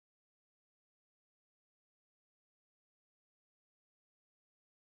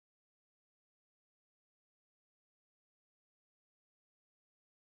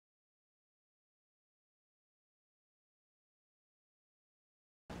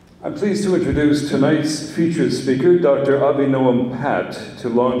I'm pleased to introduce tonight's featured speaker, Dr. Avinoam Patt, to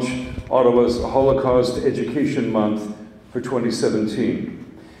launch Ottawa's Holocaust Education Month for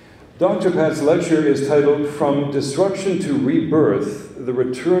 2017. Dr. Patt's lecture is titled From Destruction to Rebirth, The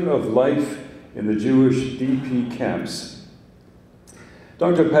Return of Life in the Jewish DP Camps.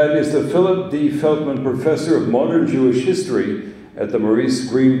 Dr. Patt is the Philip D. Feltman Professor of Modern Jewish History at the Maurice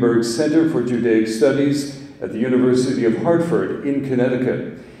Greenberg Center for Judaic Studies at the University of Hartford in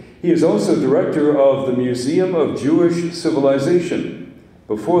Connecticut. He is also director of the Museum of Jewish Civilization.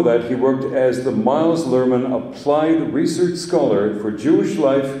 Before that, he worked as the Miles Lerman Applied Research Scholar for Jewish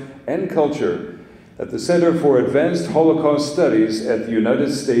Life and Culture at the Center for Advanced Holocaust Studies at the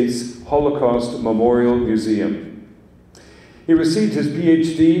United States Holocaust Memorial Museum. He received his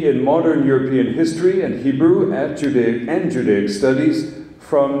PhD in Modern European History and Hebrew and Judaic Studies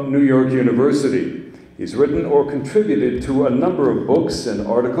from New York University. He's written or contributed to a number of books and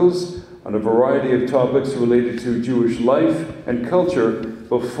articles on a variety of topics related to Jewish life and culture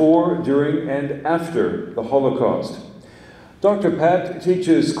before, during, and after the Holocaust. Dr. Patt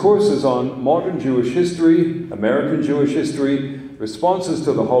teaches courses on modern Jewish history, American Jewish history, responses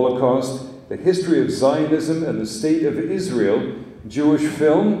to the Holocaust, the history of Zionism and the State of Israel, Jewish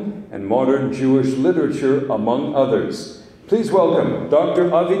film, and modern Jewish literature, among others. Please welcome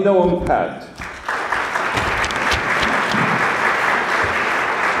Dr. Avinoam Patt.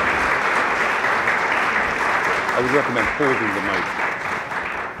 I would recommend holding the mic.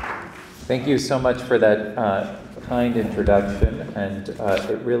 Thank you so much for that kind introduction, and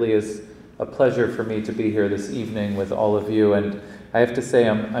it really is a pleasure for me to be here this evening with all of you. And I have to say,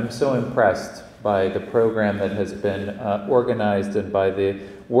 I'm so impressed by the program that has been organized and by the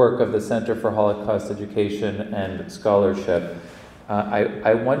work of the Center for Holocaust Education and Scholarship.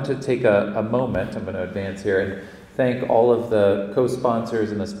 I want to take a moment, I'm going to advance here, and thank all of the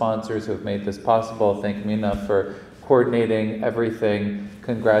co-sponsors and the sponsors who have made this possible. Thank Mina for coordinating everything.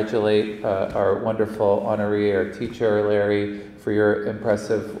 Congratulate our wonderful honoree, our teacher, Larry, for your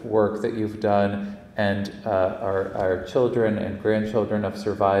impressive work that you've done, and our children and grandchildren of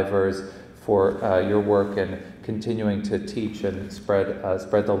survivors for your work in continuing to teach and spread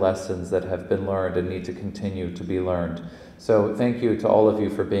the lessons that have been learned and need to continue to be learned. So thank you to all of you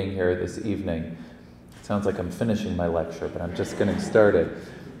for being here this evening. Sounds like I'm finishing my lecture, but I'm just getting started.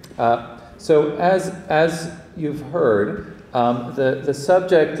 So as you've heard, the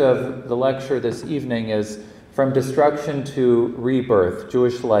subject of the lecture this evening is From Destruction to Rebirth,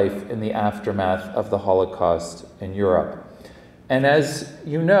 Jewish Life in the Aftermath of the Holocaust in Europe. And as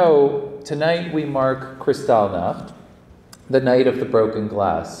you know, tonight we mark Kristallnacht, the night of the broken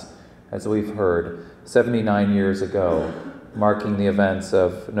glass, as we've heard, 79 years ago, marking the events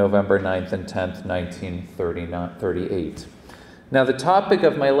of November 9th and 10th, 1938. Now, the topic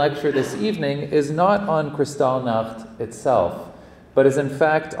of my lecture this evening is not on Kristallnacht itself, but is in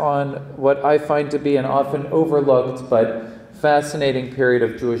fact on what I find to be an often overlooked but fascinating period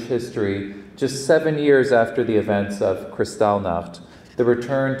of Jewish history, just 7 years after the events of Kristallnacht, the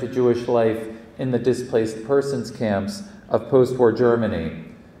return to Jewish life in the displaced persons camps of post-war Germany,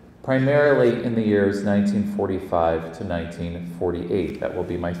 primarily in the years 1945 to 1948. That will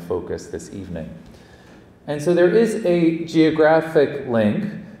be my focus this evening. And so there is a geographic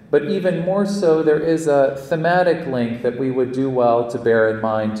link, but even more so, there is a thematic link that we would do well to bear in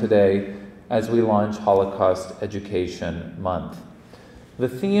mind today as we launch Holocaust Education Month. The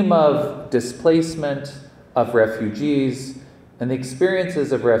theme of displacement, of refugees, and the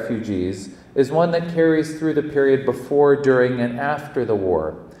experiences of refugees is one that carries through the period before, during, and after the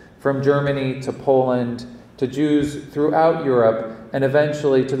war, from Germany to Poland to Jews throughout Europe, and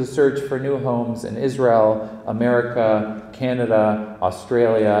eventually to the search for new homes in Israel, America, Canada,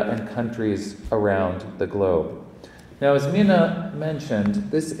 Australia, and countries around the globe. Now, as Mina mentioned,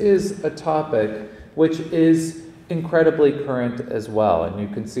 this is a topic which is incredibly current as well. And you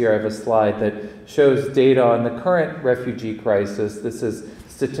can see I have a slide that shows data on the current refugee crisis. This is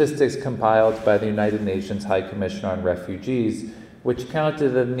statistics compiled by the United Nations High Commissioner on Refugees, which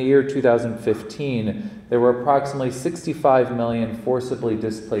counted in the year 2015, there were approximately 65 million forcibly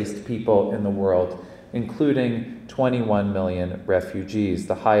displaced people in the world, including 21 million refugees,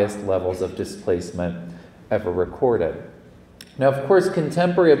 the highest levels of displacement ever recorded. Now, of course,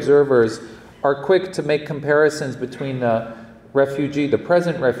 contemporary observers are quick to make comparisons between the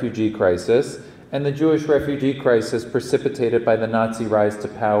present refugee crisis and the Jewish refugee crisis precipitated by the Nazi rise to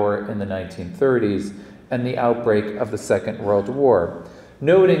power in the 1930s and the outbreak of the Second World War,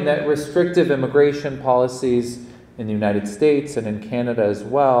 noting that restrictive immigration policies in the United States and in Canada as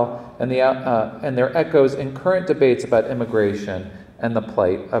well, and their echoes in current debates about immigration and the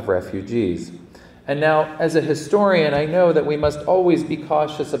plight of refugees. And now, as a historian, I know that we must always be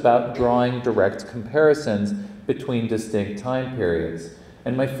cautious about drawing direct comparisons between distinct time periods.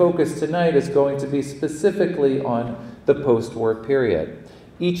 And my focus tonight is going to be specifically on the post-war period.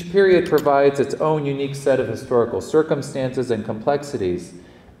 Each period provides its own unique set of historical circumstances and complexities,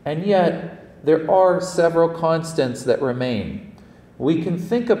 and yet there are several constants that remain. We can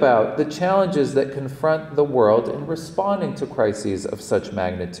think about the challenges that confront the world in responding to crises of such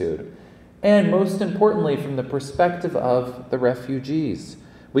magnitude, and most importantly, from the perspective of the refugees.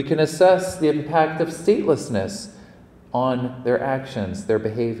 We can assess the impact of statelessness on their actions, their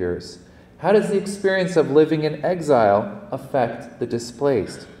behaviors. How does the experience of living in exile affect the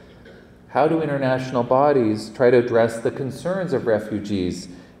displaced? How do international bodies try to address the concerns of refugees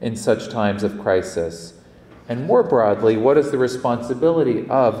in such times of crisis? And more broadly, what is the responsibility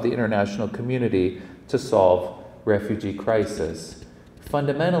of the international community to solve refugee crisis?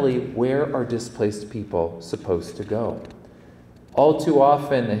 Fundamentally, where are displaced people supposed to go? All too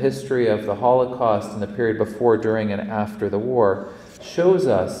often, the history of the Holocaust and the period before, during, and after the war shows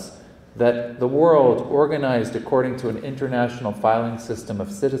us that the world, organized according to an international filing system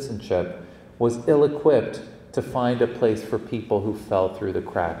of citizenship, was ill-equipped to find a place for people who fell through the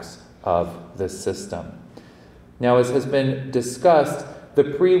cracks of this system. Now, as has been discussed, the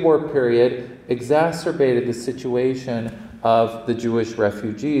pre-war period exacerbated the situation of the Jewish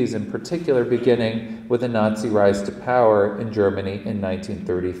refugees, in particular beginning with the Nazi rise to power in Germany in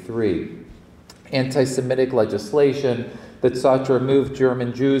 1933. Anti-Semitic legislation that sought to remove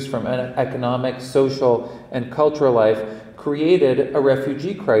German Jews from economic, social, and cultural life created a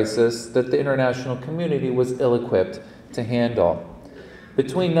refugee crisis that the international community was ill-equipped to handle.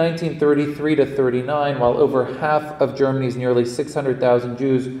 Between 1933 to 39, while over half of Germany's nearly 600,000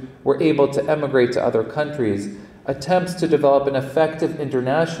 Jews were able to emigrate to other countries, attempts to develop an effective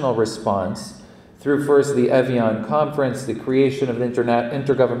international response through first the Avinoam Conference, the creation of the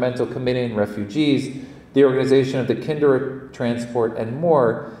Intergovernmental Committee on Refugees, the organization of the Kinder Transport, and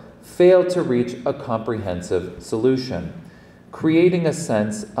more, failed to reach a comprehensive solution, creating a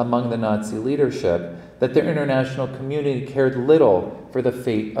sense among the Nazi leadership that the international community cared little for the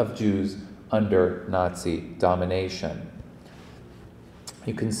fate of Jews under Nazi domination.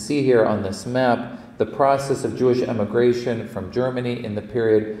 You can see here on this map the process of Jewish emigration from Germany in the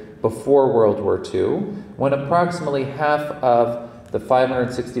period before World War II, when approximately half of the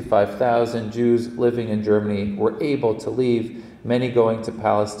 565,000 Jews living in Germany were able to leave, many going to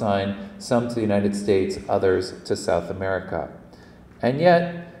Palestine, some to the United States, others to South America. And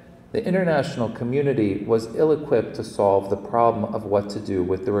yet, the international community was ill-equipped to solve the problem of what to do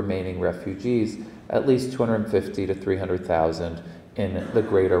with the remaining refugees, at least 250 to 300,000 in the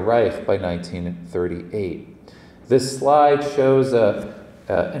Greater Reich by 1938. This slide shows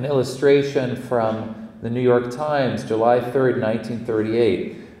an illustration from the New York Times, July 3rd,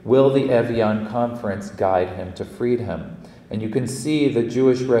 1938. Will the Avinoam Conference guide him to freedom? And you can see the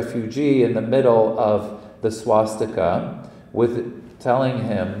Jewish refugee in the middle of the swastika with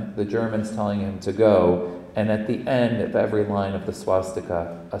the Germans telling him to go, and at the end of every line of the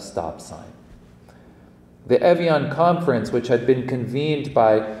swastika, a stop sign. The Avinoam Conference, which had been convened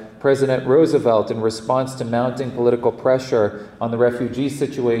by President Roosevelt in response to mounting political pressure on the refugee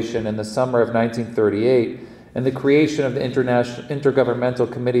situation in the summer of 1938, and the creation of the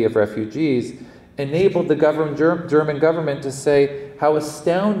Intergovernmental Committee of Refugees, enabled the German government to say how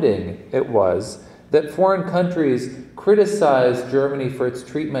astounding it was that foreign countries criticized Germany for its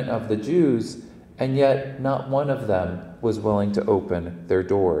treatment of the Jews, and yet not one of them was willing to open their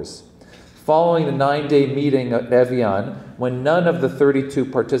doors. Following the 9-day meeting at Avinoam, when none of the 32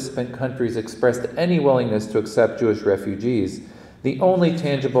 participant countries expressed any willingness to accept Jewish refugees, the only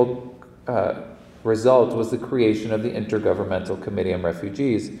tangible result was the creation of the Intergovernmental Committee on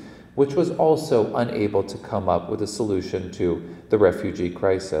Refugees, which was also unable to come up with a solution to the refugee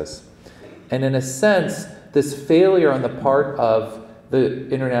crisis. And in a sense, this failure on the part of the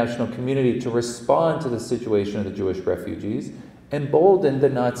international community to respond to the situation of the Jewish refugees emboldened the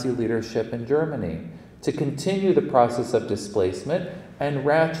Nazi leadership in Germany to continue the process of displacement and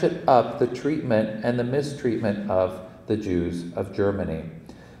ratchet up the treatment and the mistreatment of the Jews of Germany.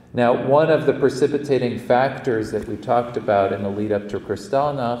 Now, one of the precipitating factors that we talked about in the lead up to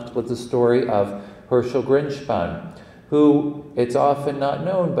Kristallnacht was the story of Herschel Greenspan, who, it's often not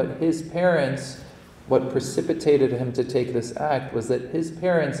known, but his parents, what precipitated him to take this act was that his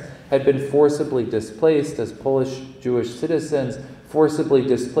parents had been forcibly displaced as Polish Jewish citizens, forcibly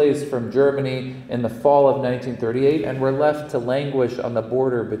displaced from Germany in the fall of 1938, and were left to languish on the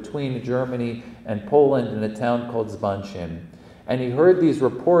border between Germany and Poland in a town called Zbanchin. and he heard these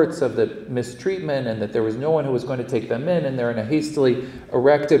reports of the mistreatment and that there was no one who was going to take them in, and they're in a hastily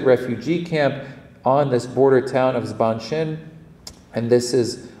erected refugee camp on this border town of Zbanchin, and this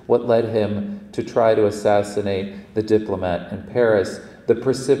is what led him to try to assassinate the diplomat in Paris, the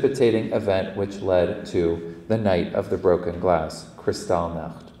precipitating event which led to the Night of the Broken Glass,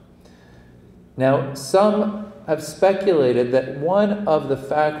 Kristallnacht. Now, some have speculated that one of the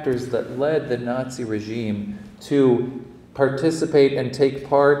factors that led the Nazi regime to participate and take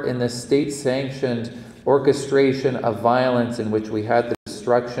part in this state-sanctioned orchestration of violence in which we had the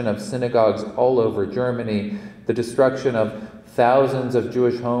destruction of synagogues all over Germany, the destruction of thousands of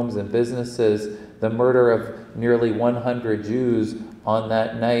Jewish homes and businesses, the murder of nearly 100 Jews on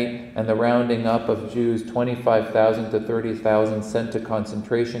that night, and the rounding up of Jews, 25,000 to 30,000, sent to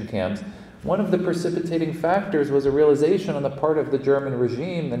concentration camps. One of the precipitating factors was a realization on the part of the German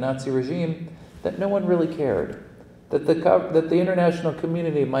regime, the Nazi regime, that no one really cared. That the international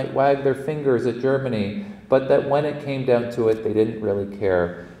community might wag their fingers at Germany, but that when it came down to it, they didn't really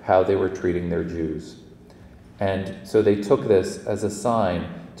care how they were treating their Jews. And so they took this as a sign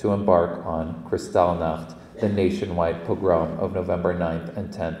to embark on Kristallnacht, the nationwide pogrom of November 9th and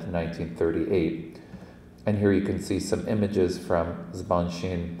 10th, 1938. And here you can see some images from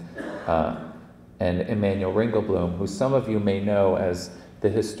Zbanchin and Emanuel Ringelblum, who some of you may know as the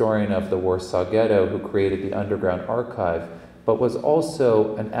historian of the Warsaw Ghetto who created the Underground Archive, but was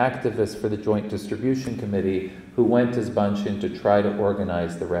also an activist for the Joint Distribution Committee who went to Zbanchin to try to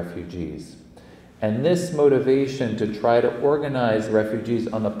organize the refugees. And this motivation to try to organize refugees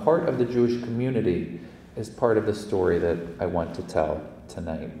on the part of the Jewish community is part of the story that I want to tell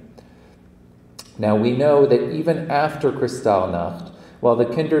tonight. Now, we know that even after Kristallnacht, while the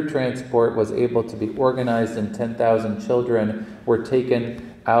Kindertransport was able to be organized and 10,000 children were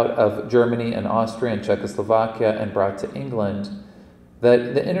taken out of Germany and Austria and Czechoslovakia and brought to England,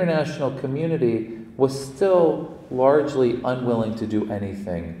 that the international community was still largely unwilling to do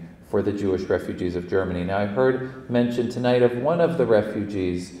anything for the Jewish refugees of Germany. Now, I heard mention tonight of one of the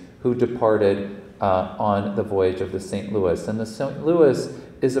refugees who departed on the voyage of the St. Louis. And the St. Louis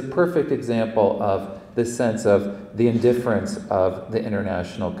is a perfect example of this sense of the indifference of the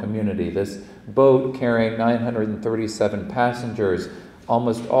international community. This boat carrying 937 passengers,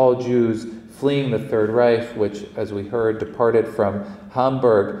 almost all Jews fleeing the Third Reich, which, as we heard, departed from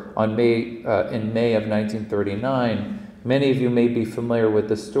Hamburg in May of 1939. Many of you may be familiar with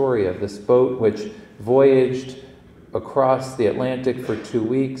the story of this boat, which voyaged across the Atlantic for 2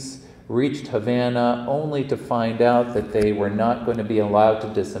 weeks, reached Havana, only to find out that they were not going to be allowed to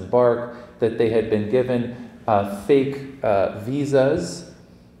disembark, that they had been given fake visas,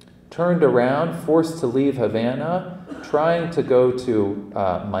 turned around, forced to leave Havana, trying to go to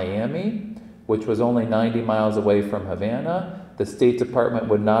Miami, which was only 90 miles away from Havana. The State Department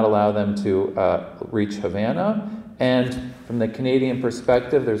would not allow them to reach Havana. And from the Canadian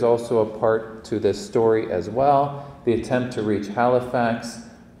perspective, there's also a part to this story as well. The attempt to reach Halifax,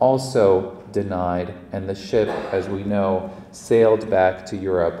 also denied, and the ship, as we know, sailed back to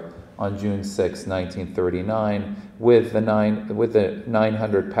Europe on June 6, 1939, with the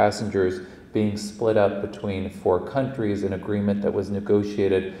 900 passengers being split up between 4 countries, an agreement that was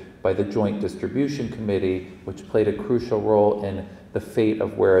negotiated by the Joint Distribution Committee, which played a crucial role in the fate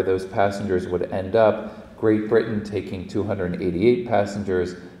of where those passengers would end up. Great Britain taking 288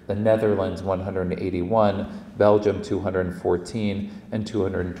 passengers, the Netherlands 181, Belgium 214, and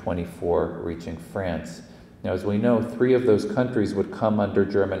 224 reaching France. Now, as we know, 3 of those countries would come under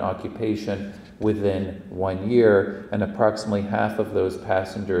German occupation within 1 year, and approximately half of those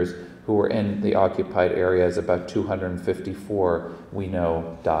passengers who were in the occupied areas, about 254, we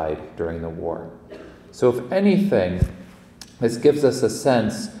know, died during the war. So if anything, this gives us a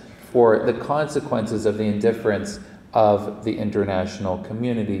sense for the consequences of the indifference of the international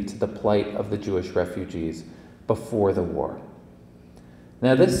community to the plight of the Jewish refugees before the war.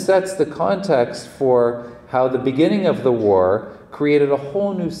 Now, this sets the context for how the beginning of the war created a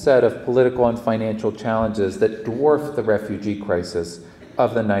whole new set of political and financial challenges that dwarfed the refugee crisis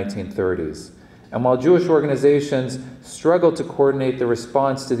of the 1930s. And while Jewish organizations struggled to coordinate the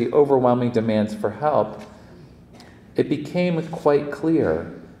response to the overwhelming demands for help, it became quite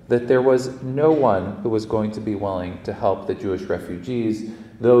clear that there was no one who was going to be willing to help the Jewish refugees,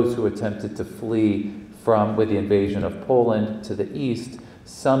 those who attempted to flee with the invasion of Poland to the east,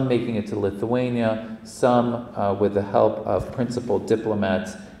 some making it to Lithuania, some with the help of principal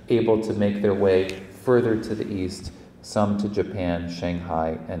diplomats able to make their way further to the east, some to Japan,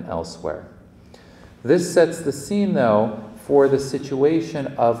 Shanghai, and elsewhere. This sets the scene, though, for the situation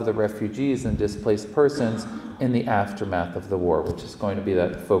of the refugees and displaced persons in the aftermath of the war, which is going to be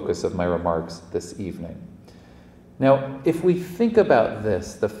the focus of my remarks this evening. Now, if we think about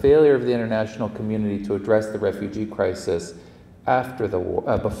this, the failure of the international community to address the refugee crisis after the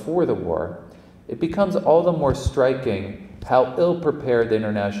war, before the war, it becomes all the more striking how ill-prepared the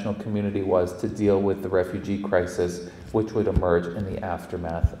international community was to deal with the refugee crisis which would emerge in the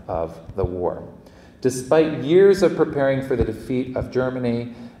aftermath of the war. Despite years of preparing for the defeat of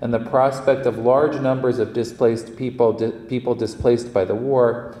Germany and the prospect of large numbers of displaced people displaced by the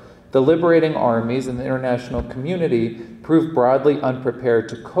war, the liberating armies and the international community proved broadly unprepared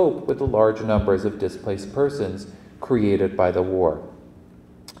to cope with the large numbers of displaced persons created by the war.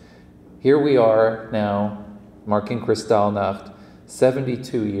 Here we are now, marking Kristallnacht,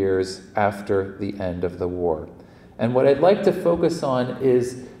 72 years after the end of the war. And what I'd like to focus on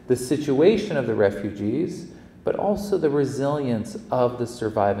is the situation of the refugees, but also the resilience of the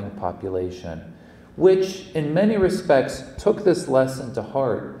surviving population, which in many respects took this lesson to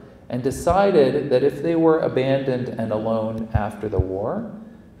heart and decided that if they were abandoned and alone after the war,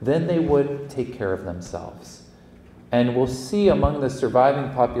 then they would take care of themselves. And we'll see among the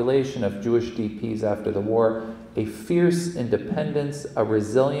surviving population of Jewish DPs after the war a fierce independence, a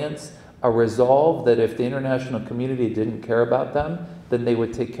resilience, a resolve that if the international community didn't care about them, then they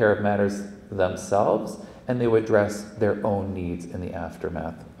would take care of matters themselves and they would address their own needs in the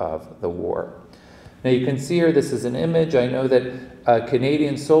aftermath of the war. Now you can see here, this is an image. I know that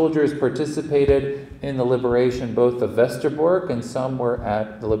Canadian soldiers participated in the liberation both of Westerbork and some were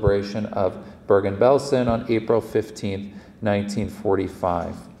at the liberation of Bergen-Belsen on April 15,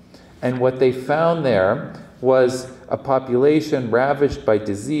 1945. And what they found there was a population ravaged by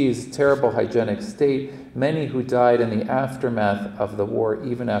disease, terrible hygienic state, many who died in the aftermath of the war,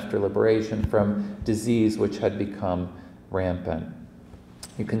 even after liberation, from disease which had become rampant.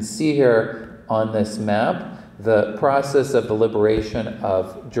 You can see here on this map the process of the liberation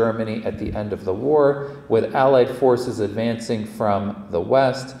of Germany at the end of the war, with Allied forces advancing from the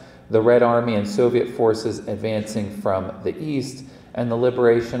west, the Red Army and Soviet forces advancing from the east, and the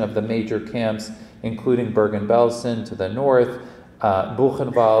liberation of the major camps, including Bergen-Belsen to the north,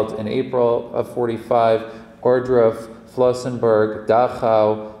 Buchenwald in April of 45, Ohrdruf, Flossenburg,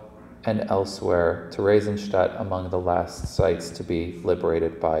 Dachau, and elsewhere, Theresienstadt among the last sites to be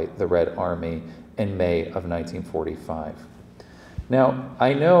liberated by the Red Army in May of 1945. Now,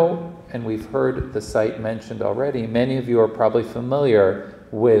 I know, and we've heard the site mentioned already, many of you are probably familiar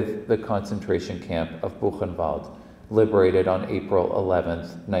with the concentration camp of Buchenwald, liberated on April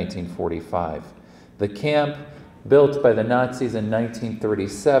 11th, 1945. The camp, built by the Nazis in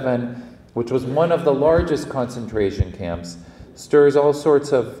 1937, which was one of the largest concentration camps, stirs all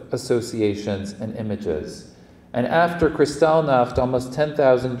sorts of associations and images. And after Kristallnacht, almost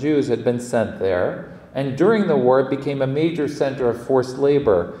 10,000 Jews had been sent there, and during the war it became a major center of forced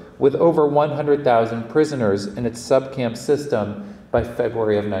labor, with over 100,000 prisoners in its subcamp system by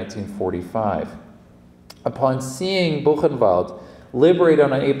February of 1945. Upon seeing Buchenwald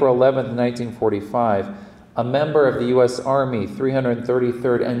liberated on April 11, 1945, a member of the U.S. Army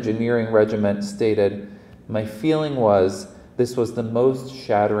 333rd Engineering Regiment stated, "My feeling was this was the most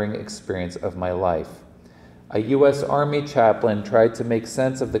shattering experience of my life." A U.S. Army chaplain tried to make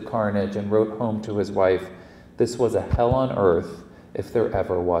sense of the carnage and wrote home to his wife, "This was a hell on earth if there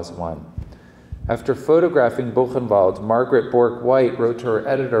ever was one." After photographing Buchenwald, Margaret Bork-White wrote to her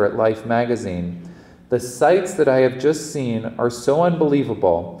editor at Life magazine, "The sights that I have just seen are so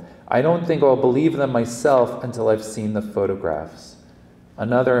unbelievable, I don't think I'll believe them myself until I've seen the photographs."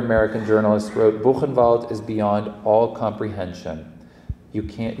 Another American journalist wrote, "Buchenwald is beyond all comprehension.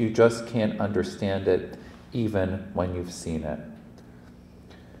 You just can't understand it, even when you've seen it."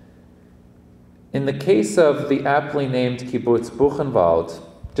 In the case of the aptly named kibbutz Buchenwald,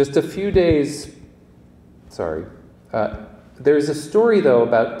 just a few days, there's a story though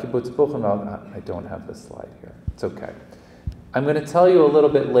about kibbutz Buchenwald. I don't have the slide here. It's okay. I'm going to tell you a little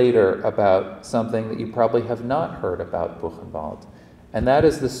bit later about something that you probably have not heard about Buchenwald, and that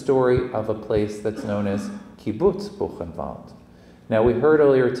is the story of a place that's known as kibbutz Buchenwald. Now, we heard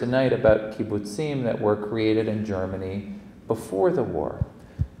earlier tonight about kibbutzim that were created in Germany before the war,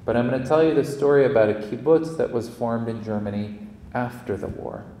 but I'm going to tell you the story about a kibbutz that was formed in Germany after the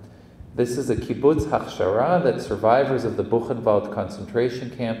war. This is a kibbutz hachshara that survivors of the Buchenwald concentration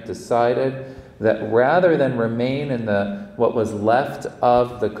camp decided that rather than remain in what was left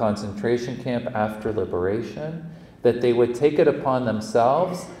of the concentration camp after liberation, that they would take it upon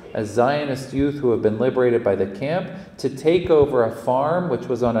themselves as Zionist youth who have been liberated by the camp to take over a farm which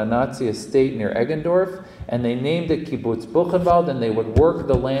was on a Nazi estate near Eggendorf, and they named it Kibbutz Buchenwald, and they would work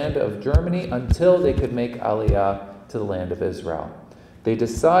the land of Germany until they could make Aliyah to the land of Israel. They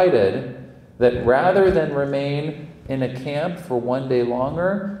decided that rather than remain in a camp for one day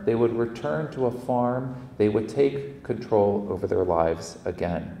longer, they would return to a farm. They would take control over their lives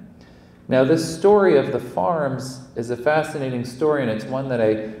again. Now, this story of the farms is a fascinating story, and it's one that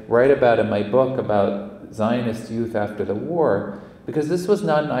I write about in my book about Zionist youth after the war, because this was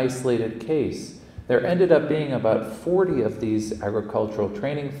not an isolated case. There ended up being about 40 of these agricultural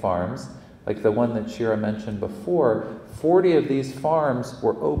training farms, like the one that Shira mentioned before. 40 of these farms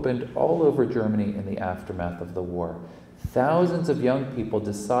were opened all over Germany in the aftermath of the war. Thousands of young people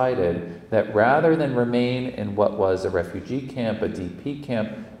decided that rather than remain in what was a refugee camp, a DP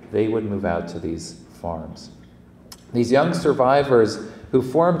camp, they would move out to these farms. These young survivors who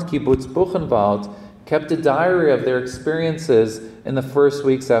formed Kibbutz Buchenwald kept a diary of their experiences in the first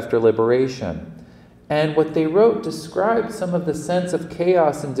weeks after liberation. And what they wrote described some of the sense of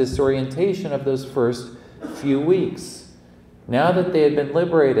chaos and disorientation of those first few weeks. Now that they had been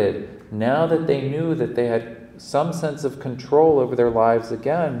liberated, now that they knew that they had some sense of control over their lives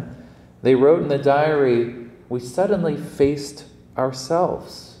again, they wrote in the diary, "We suddenly faced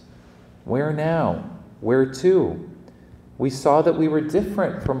ourselves. Where now? Where to? We saw that we were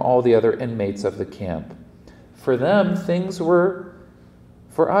different from all the other inmates of the camp. For them,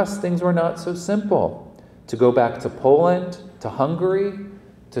 for us, things were not so simple. To go back to Poland, to Hungary,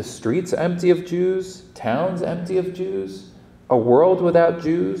 to streets empty of Jews, towns empty of Jews, a world without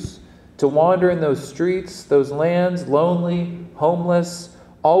Jews, to wander in those streets, those lands, lonely, homeless,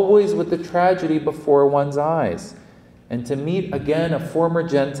 always with the tragedy before one's eyes, and to meet again a former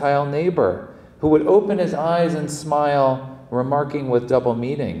Gentile neighbor who would open his eyes and smile, remarking with double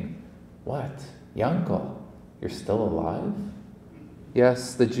meaning, 'What, Yankel, you're still alive?'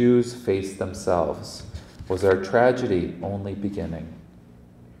 Yes, the Jews faced themselves. Was our tragedy only beginning?"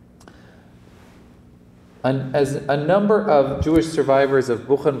 As a number of Jewish survivors of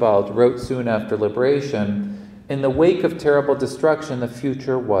Buchenwald wrote soon after liberation, in the wake of terrible destruction, the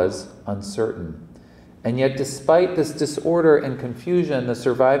future was uncertain. And yet, despite this disorder and confusion, the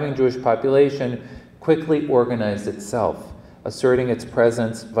surviving Jewish population quickly organized itself, asserting its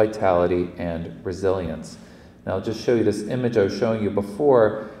presence, vitality, and resilience. Now, I'll just show you this image I was showing you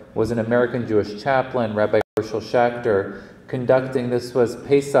before. Was an American Jewish chaplain, Rabbi Herschel Schachter, conducting, this was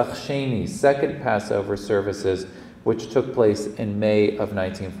Pesach Sheni, second Passover services, which took place in May of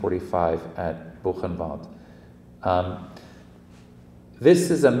 1945 at Buchenwald.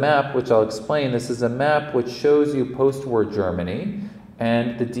 This is a map, which I'll explain. This is a map which shows you post-war Germany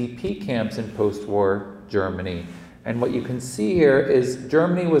and the DP camps in post-war Germany. And what you can see here is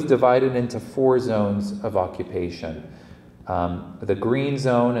Germany was divided into 4 zones of occupation. The green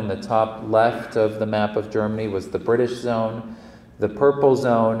zone in the top left of the map of Germany was the British zone. The purple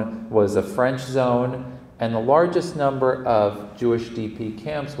zone was a French zone. And the largest number of Jewish DP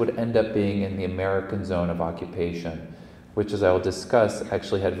camps would end up being in the American zone of occupation, which, as I will discuss,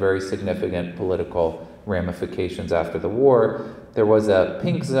 actually had very significant political ramifications after the war. There was a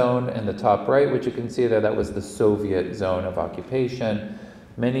pink zone in the top right, which you can see there. That was the Soviet zone of occupation.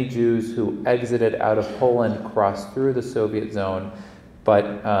 Many Jews who exited out of Poland crossed through the Soviet zone,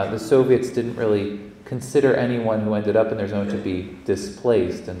 but the Soviets didn't really consider anyone who ended up in their zone to be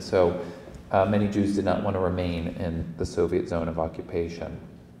displaced, and so many Jews did not want to remain in the Soviet zone of occupation.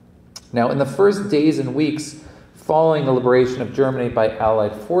 Now, in the first days and weeks following the liberation of Germany by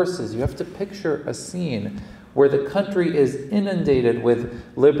Allied forces, you have to picture a scene where the country is inundated with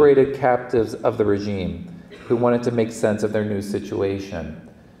liberated captives of the regime who wanted to make sense of their new situation.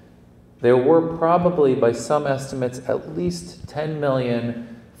 There were probably, by some estimates, at least 10 million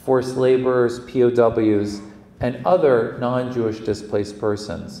forced laborers, POWs, and other non-Jewish displaced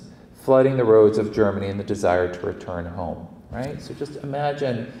persons flooding the roads of Germany in the desire to return home, right? So just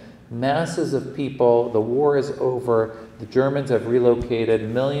imagine masses of people, the war is over, the Germans have relocated,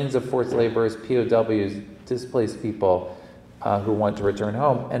 millions of forced laborers, POWs, displaced people who want to return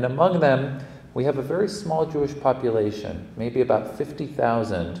home. And among them, we have a very small Jewish population, maybe about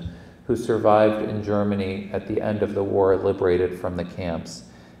 50,000, who survived in Germany at the end of the war, liberated from the camps.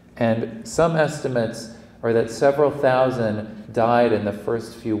 And some estimates are that several thousand died in the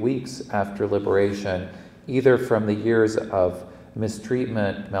first few weeks after liberation, either from the years of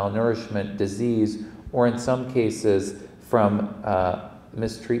mistreatment, malnourishment, disease, or in some cases from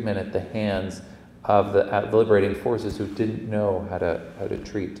mistreatment at the hands of the liberating forces who didn't know how to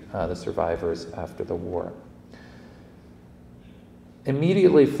treat the survivors after the war.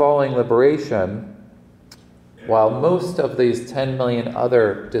 immediately following liberation, while most of these 10 million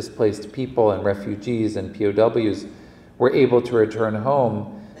other displaced people and refugees and POWs were able to return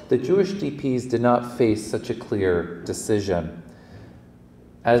home, the Jewish DPs did not face such a clear decision.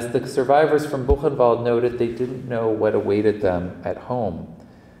 As the survivors from Buchenwald noted, they didn't know what awaited them at home,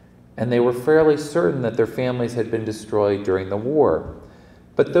 and they were fairly certain that their families had been destroyed during the war.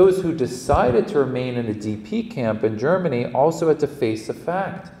 But those who decided to remain in a DP camp in Germany also had to face a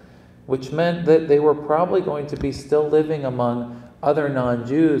fact, which meant that they were probably going to be still living among other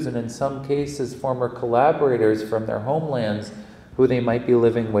non-Jews, and in some cases former collaborators from their homelands who they might be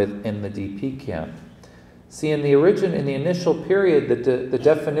living with in the DP camp. See, in the initial period, the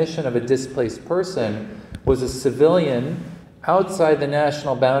definition of a displaced person was a civilian outside the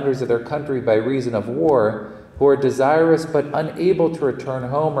national boundaries of their country by reason of war, who are desirous but unable to return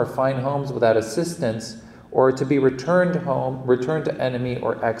home or find homes without assistance, or to be returned to enemy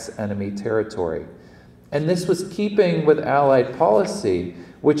or ex-enemy territory. And this was keeping with Allied policy,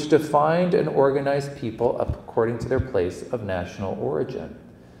 which defined and organized people according to their place of national origin.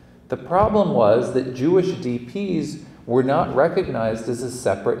 The problem was that Jewish DPs were not recognized as a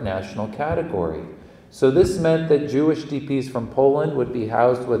separate national category. So this meant that Jewish DPs from Poland would be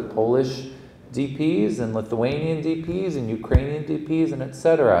housed with Polish DPs and Lithuanian DPs and Ukrainian DPs and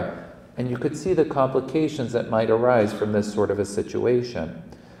etc. And you could see the complications that might arise from this sort of a situation.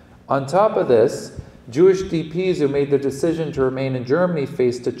 On top of this, Jewish DPs who made the decision to remain in Germany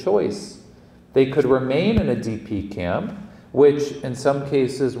faced a choice. They could remain in a DP camp, which in some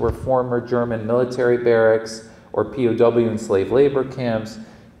cases were former German military barracks or POW and slave labor camps,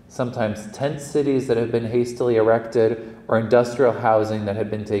 sometimes tent cities that had been hastily erected, or industrial housing that had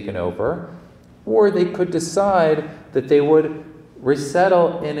been taken over. Or they could decide that they would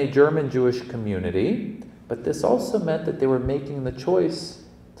resettle in a German Jewish community, but this also meant that they were making the choice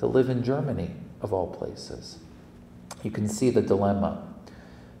to live in Germany, of all places. You can see the dilemma.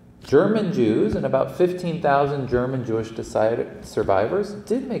 German Jews, and about 15,000 German Jewish survivors,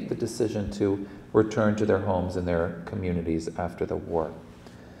 did make the decision to return to their homes and their communities after the war.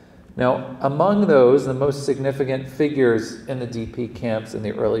 Now, among those, the most significant figures in the DP camps in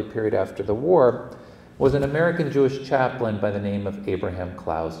the early period after the war was an American Jewish chaplain by the name of Abraham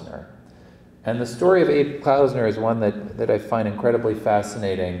Klausner. And the story of Abe Klausner is one that I find incredibly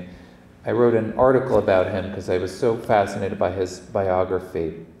fascinating. I wrote an article about him because I was so fascinated by his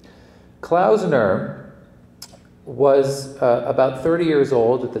biography. Klausner was about 30 years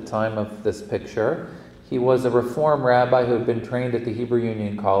old at the time of this picture. He was a Reform rabbi who had been trained at the Hebrew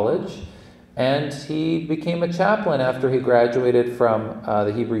Union College, and he became a chaplain after he graduated from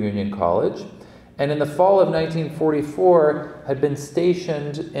the Hebrew Union College. And in the fall of 1944, had been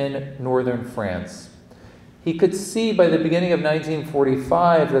stationed in northern France. He could see by the beginning of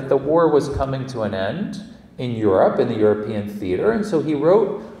 1945 that the war was coming to an end in Europe, in the European theater, and so he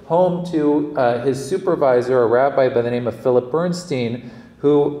wrote home to his supervisor, a rabbi by the name of Philip Bernstein,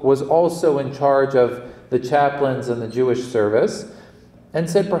 who was also in charge of the chaplains and the Jewish service, and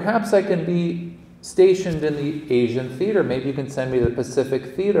said, perhaps I can be stationed in the Asian theater. Maybe you can send me to the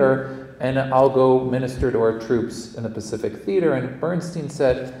Pacific theater, and I'll go minister to our troops in the Pacific theater. And Bernstein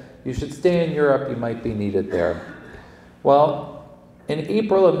said, you should stay in Europe, you might be needed there. Well, in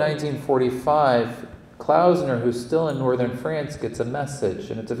April of 1945, Klausner, who's still in northern France, gets a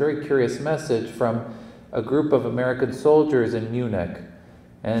message, and it's a very curious message from a group of American soldiers in Munich.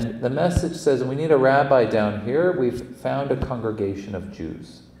 And the message says, we need a rabbi down here. We've found a congregation of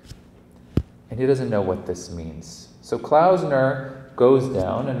Jews. And he doesn't know what this means. So Klausner goes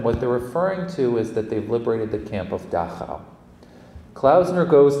down, and what they're referring to is that they've liberated the camp of Dachau. Klausner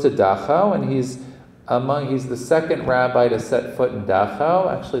goes to Dachau, and he's the second rabbi to set foot in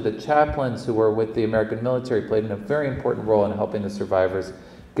Dachau. Actually, the chaplains who were with the American military played a very important role in helping the survivors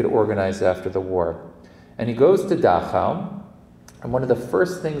get organized after the war. And he goes to Dachau, and one of the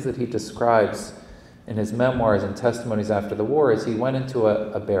first things that he describes in his memoirs and testimonies after the war is he went into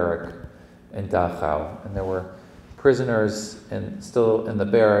a barrack in Dachau, and there were prisoners still in the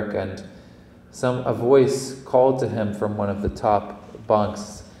barrack, and a voice called to him from one of the top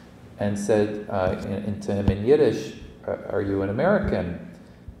bunks and said to him in Yiddish, are you an American?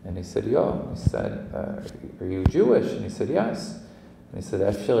 And he said, yeah. He said, are you Jewish? And he said, yes. And he said,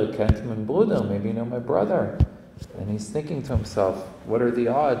 maybe you know my brother. And he's thinking to himself, what are the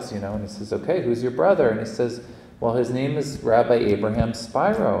odds, And he says, okay, who's your brother? And he says, well, his name is Rabbi Abraham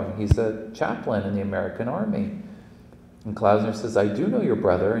Spiro, and he's a chaplain in the American Army. And Klausner says, I do know your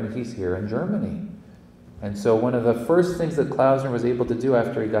brother, and he's here in Germany. And so one of the first things that Klausner was able to do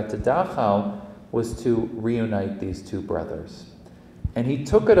after he got to Dachau was to reunite these two brothers. And he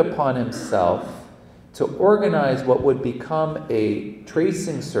took it upon himself to organize what would become a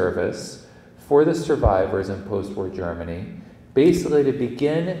tracing service for the survivors in post-war Germany, basically to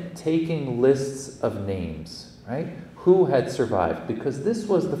begin taking lists of names, right? Who had survived, because this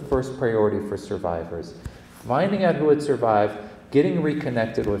was the first priority for survivors. Finding out who had survived, getting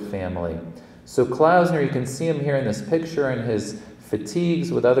reconnected with family. So Klausner, you can see him here in this picture in his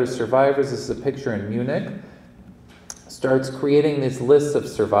fatigues with other survivors. This is a picture in Munich. Starts creating these lists of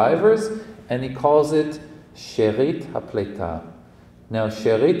survivors, and he calls it Sherit HaPleta. Now,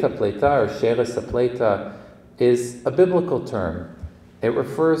 Sherit HaPleta, or Sheres HaPleta, is a biblical term. It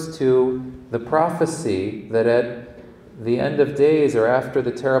refers to the prophecy that at the end of days, or after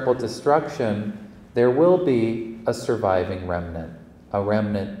the terrible destruction, there will be a surviving remnant, a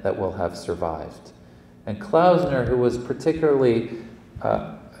remnant that will have survived. And Klausner, who was particularly,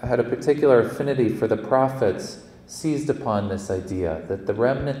 had a particular affinity for the prophets, seized upon this idea that the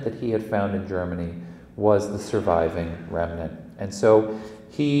remnant that he had found in Germany was the surviving remnant. And so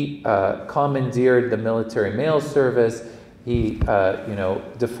he commandeered the military mail service. He,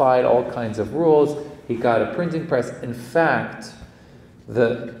 defied all kinds of rules. He got a printing press. In fact,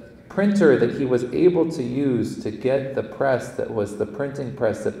 the printer that he was able to use to get the press that was the printing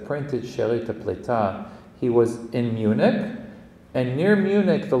press that printed Sherit HaPleta, he was in Munich. And near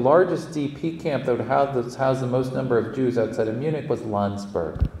Munich, the largest DP camp that would house the most number of Jews outside of Munich was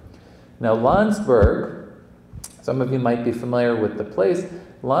Landsberg. Now, Landsberg, some of you might be familiar with the place.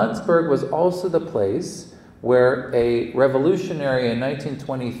 Landsberg was also the place where a revolutionary in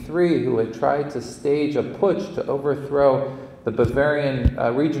 1923 who had tried to stage a putsch to overthrow the Bavarian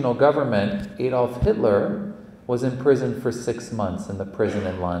regional government, Adolf Hitler, was imprisoned for 6 months in the prison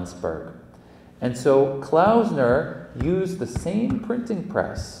in Landsberg. And so Klausner used the same printing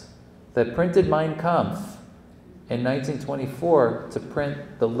press that printed Mein Kampf in 1924 to print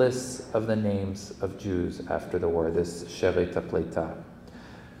the lists of the names of Jews after the war, this Sherit HaPleta.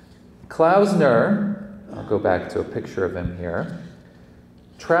 Klausner, I'll go back to a picture of him here,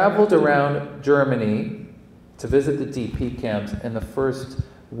 traveled around Germany to visit the DP camps in the first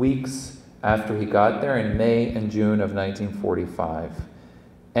weeks after he got there in May and June of 1945.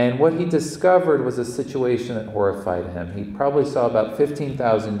 And what he discovered was a situation that horrified him. He probably saw about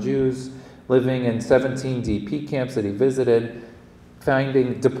 15,000 Jews living in 17 DP camps that he visited,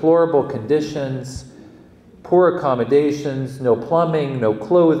 finding deplorable conditions, poor accommodations, no plumbing, no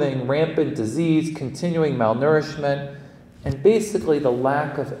clothing, rampant disease, continuing malnourishment, and basically the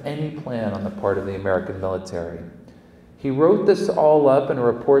lack of any plan on the part of the American military. He wrote this all up in a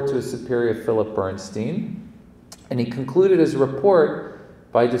report to his superior, Philip Bernstein, and he concluded his report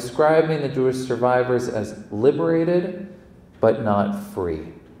by describing the Jewish survivors as liberated but not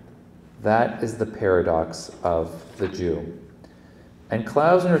free. That is the paradox of the Jew. And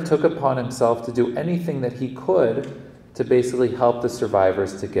Klausner took upon himself to do anything that he could to basically help the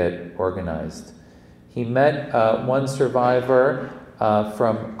survivors to get organized. He met one survivor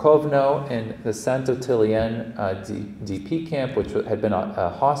from Kovno in the Saint-Otilien DP camp, which had been a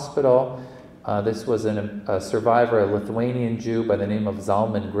hospital. This was a survivor, a Lithuanian Jew by the name of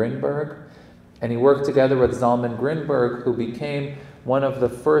Zalman Greenberg. And he worked together with Zalman Greenberg, who became one of the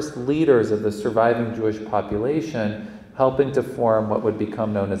first leaders of the surviving Jewish population, helping to form what would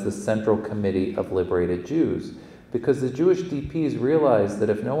become known as the Central Committee of Liberated Jews. Because the Jewish DPs realized that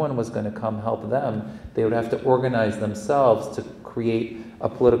if no one was going to come help them, they would have to organize themselves to create a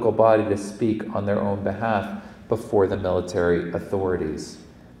political body to speak on their own behalf before the military authorities.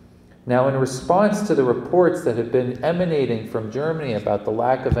 Now, in response to the reports that have been emanating from Germany about the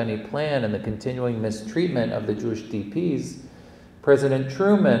lack of any plan and the continuing mistreatment of the Jewish DPs, President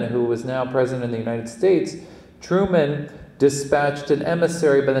Truman, who was now president of the United States, Truman dispatched an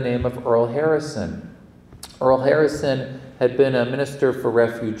emissary by the name of Earl Harrison. Earl Harrison had been a minister for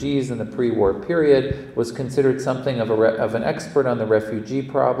refugees in the pre-war period, was considered something of an expert on the refugee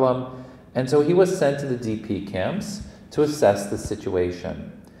problem, and so he was sent to the DP camps to assess the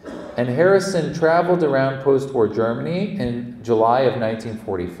situation. And Harrison traveled around post-war Germany in July of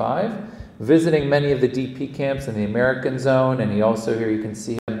 1945, visiting many of the DP camps in the American zone, and he also, here you can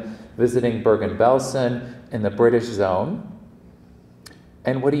see him visiting Bergen-Belsen in the British zone.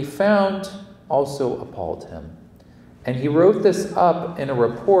 And what he found also appalled him. And he wrote this up in a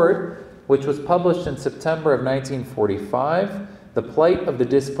report which was published in September of 1945, The Plight of the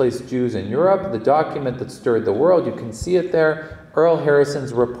Displaced Jews in Europe, the document that stirred the world. You can see it there, Earl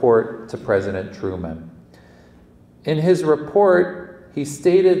Harrison's report to President Truman. In his report, he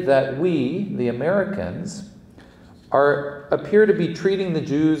stated that we, the Americans, appear to be treating the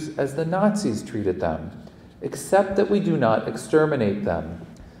Jews as the Nazis treated them. except that we do not exterminate them.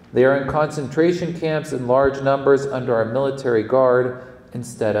 They are in concentration camps in large numbers under our military guard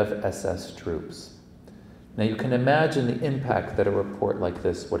instead of SS troops. Now you can imagine the impact that a report like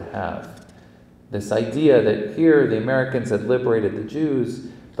this would have. This idea that here the Americans had liberated the Jews,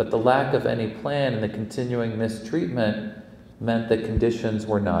 but the lack of any plan and the continuing mistreatment meant that conditions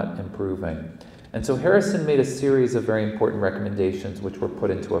were not improving. And so Harrison made a series of very important recommendations which were put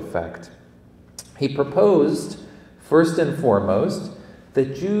into effect. He proposed, first and foremost,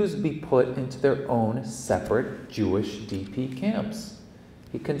 that Jews be put into their own separate Jewish DP camps.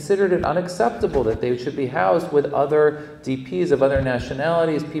 He considered it unacceptable that they should be housed with other DPs of other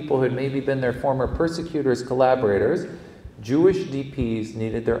nationalities, people who had maybe been their former persecutors, collaborators. Jewish DPs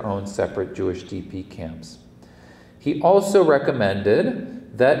needed their own separate Jewish DP camps. He also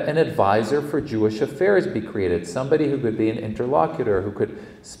recommended that an advisor for Jewish affairs be created, somebody who could be an interlocutor, who could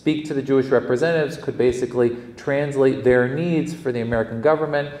speak to the Jewish representatives, could basically translate their needs for the American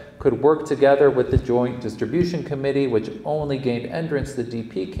government, could work together with the Joint Distribution Committee, which only gained entrance to the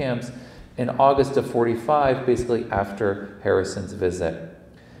DP camps in August of 45, basically after Harrison's visit.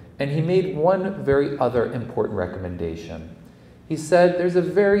 And he made one very other important recommendation. He said there's a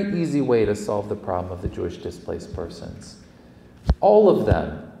very easy way to solve the problem of the Jewish displaced persons. All of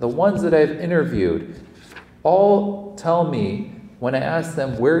them, the ones that I've interviewed, all tell me, when I ask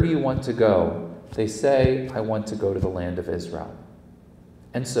them, where do you want to go? They say, I want to go to the land of Israel.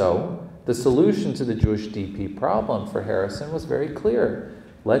 And so, the solution to the Jewish DP problem for Harrison was very clear.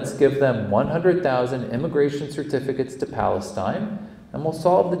 Let's give them 100,000 immigration certificates to Palestine, and we'll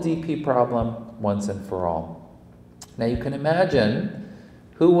solve the DP problem once and for all. Now you can imagine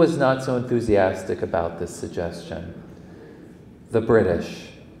who was not so enthusiastic about this suggestion. The British.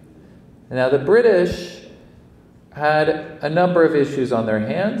 Now the British had a number of issues on their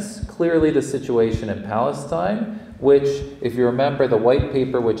hands. Clearly the situation in Palestine, which, if you remember the white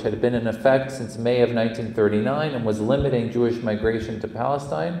paper which had been in effect since May of 1939 and was limiting Jewish migration to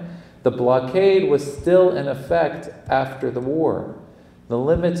Palestine, the blockade was still in effect after the war. The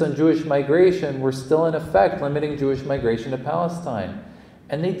limits on Jewish migration were still in effect, limiting Jewish migration to Palestine.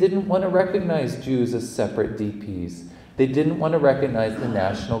 And they didn't want to recognize Jews as separate DPs. They didn't want to recognize the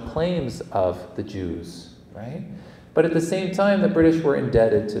national claims of the Jews, right? But at the same time, the British were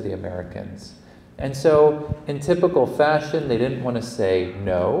indebted to the Americans. And so, in typical fashion, they didn't want to say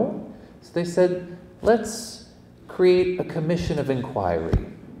no. So they said, let's create a commission of inquiry,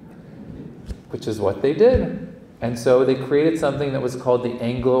 which is what they did. And so they created something that was called the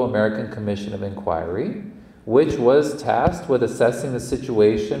Anglo-American Commission of Inquiry, which was tasked with assessing the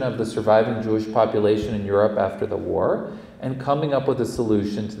situation of the surviving Jewish population in Europe after the war and coming up with a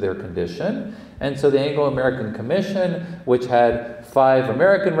solution to their condition. And so the Anglo-American Commission, which had 5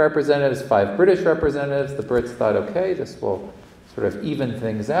 American representatives, 5 British representatives, the Brits thought, okay, this will sort of even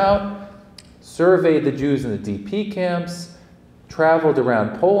things out, surveyed the Jews in the DP camps, traveled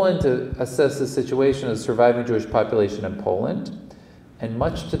around Poland to assess the situation of the surviving Jewish population in Poland. And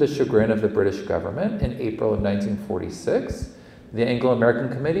much to the chagrin of the British government, in April of 1946, the Anglo-American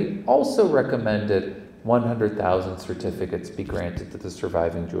Committee also recommended 100,000 certificates be granted to the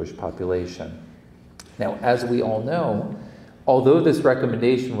surviving Jewish population. Now, as we all know, although this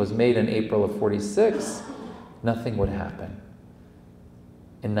recommendation was made in April of 46, nothing would happen.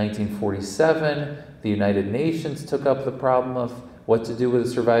 In 1947, the United Nations took up the problem of what to do with the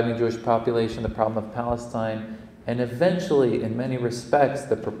surviving Jewish population, the problem of Palestine. And eventually, in many respects,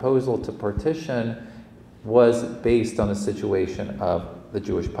 the proposal to partition was based on the situation of the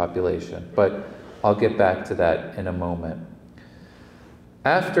Jewish population. But I'll get back to that in a moment.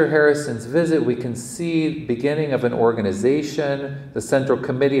 After Harrison's visit, we can see the beginning of an organization, the Central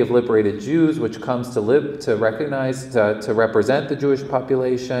Committee of Liberated Jews, which comes to represent the Jewish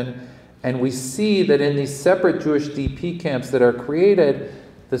population. And we see that in these separate Jewish DP camps that are created,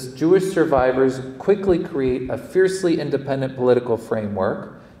 the Jewish survivors quickly create a fiercely independent political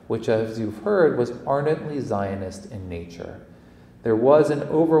framework, which, as you've heard, was ardently Zionist in nature. There was an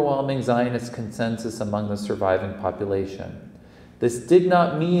overwhelming Zionist consensus among the surviving population. This did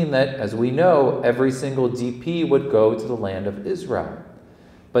not mean that, as we know, every single DP would go to the land of Israel.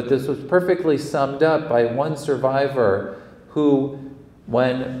 But this was perfectly summed up by one survivor who,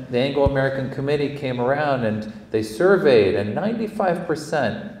 when the Anglo-American Committee came around and they surveyed, and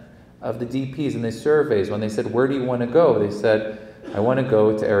 95% of the DPs in these surveys, when they said, where do you want to go? They said, I want to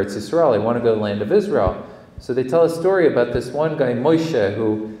go to Eretz Yisrael. I want to go to the land of Israel. So they tell a story about this one guy, Moshe,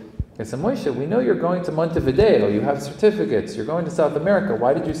 who, they said, Moshe, we know you're going to Montevideo. You have certificates. You're going to South America.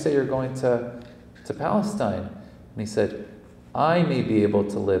 Why did you say you're going to Palestine? And he said, I may be able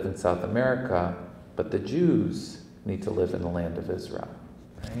to live in South America, but the Jews need to live in the land of Israel.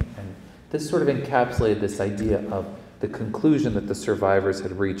 Right? And this sort of encapsulated this idea of the conclusion that the survivors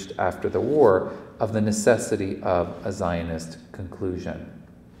had reached after the war of the necessity of a Zionist conclusion.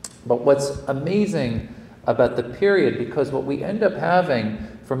 But what's amazing about the period, because what we end up having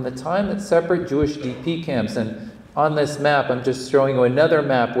from the time that separate Jewish DP camps, and on this map, I'm just showing you another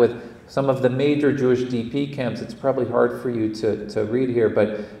map with some of the major Jewish DP camps. It's probably hard for you to read here,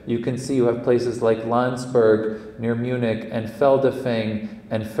 but you can see you have places like Landsberg near Munich, and Feldafing,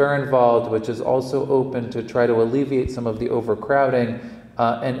 and Fehrenwald, which is also open to try to alleviate some of the overcrowding,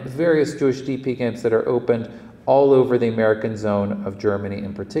 and various Jewish DP camps that are opened all over the American zone of Germany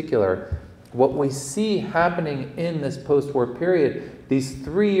in particular. What we see happening in this post-war period, these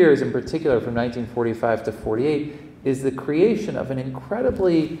 3 years in particular from 1945 to 48, is the creation of an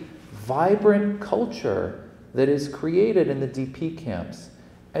incredibly vibrant culture that is created in the DP camps.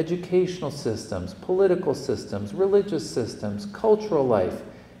 Educational systems, political systems, religious systems, cultural life.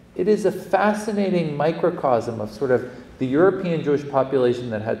 It is a fascinating microcosm of sort of the European Jewish population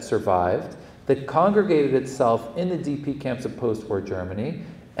that had survived, that congregated itself in the DP camps of post-war Germany,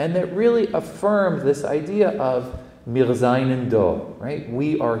 and that really affirmed this idea of Wir seien da, right?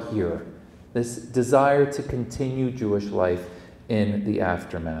 We are here. This desire to continue Jewish life in the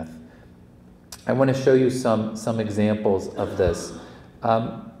aftermath. I want to show you some examples of this.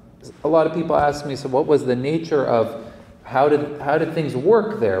 A lot of people ask me, so what was the nature of, how did things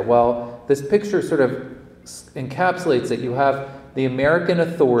work there? Well, this picture sort of encapsulates it. You have the American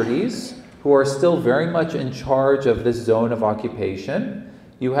authorities who are still very much in charge of this zone of occupation.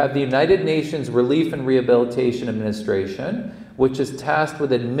 You have the United Nations Relief and Rehabilitation Administration, which is tasked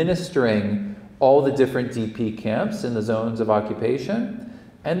with administering all the different DP camps in the zones of occupation.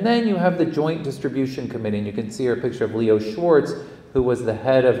 And then you have the Joint Distribution Committee, and you can see here a picture of Leo Schwartz, who was the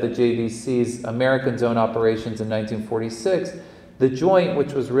head of the JDC's American Zone operations in 1946. The Joint,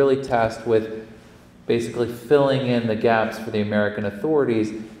 which was really tasked with basically filling in the gaps for the American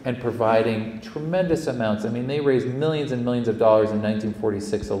authorities and providing tremendous amounts. I mean, they raised millions and millions of dollars in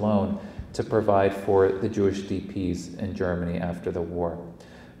 1946 alone to provide for the Jewish DPs in Germany after the war.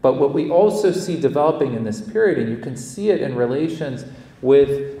 But what we also see developing in this period, and you can see it in relations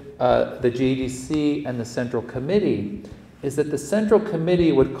with the JDC and the Central Committee, is that the Central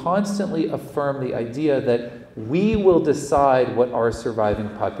Committee would constantly affirm the idea that we will decide what our surviving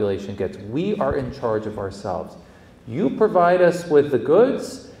population gets. We are in charge of ourselves. You provide us with the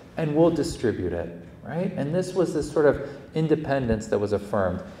goods, and we'll distribute it, right? And this was this sort of independence that was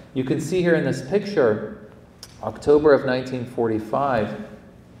affirmed. You can see here in this picture, October of 1945,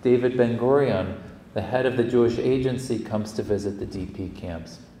 David Ben-Gurion, the head of the Jewish Agency, comes to visit the DP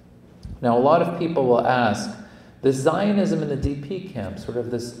camps. Now, a lot of people will ask, this Zionism in the DP camps, sort of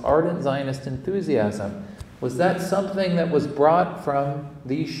this ardent Zionist enthusiasm, was that something that was brought from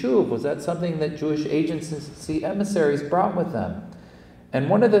the Yishuv? Was that something that Jewish agency emissaries brought with them? And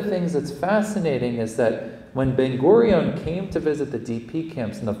one of the things that's fascinating is that when Ben-Gurion came to visit the DP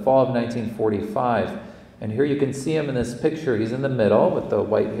camps in the fall of 1945, and here you can see him in this picture, he's in the middle with the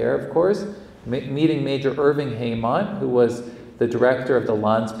white hair, of course, meeting Major Irving Haymont, who was the director of the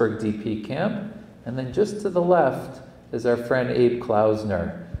Landsberg DP camp. And then just to the left is our friend Abe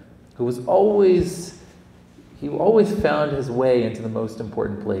Klausner, who was always found his way into the most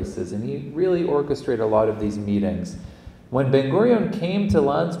important places, and he really orchestrated a lot of these meetings. When Ben-Gurion came to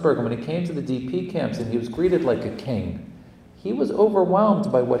Landsberg, and when he came to the DP camps, and he was greeted like a king, he was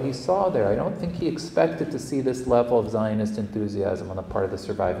overwhelmed by what he saw there. I don't think he expected to see this level of Zionist enthusiasm on the part of the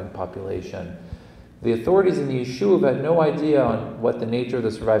surviving population. The authorities in the Yishuv had no idea on what the nature of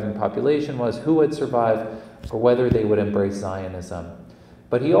the surviving population was, who had survived, or whether they would embrace Zionism.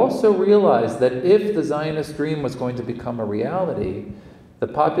 But he also realized that if the Zionist dream was going to become a reality, the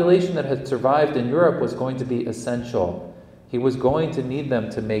population that had survived in Europe was going to be essential. He was going to need them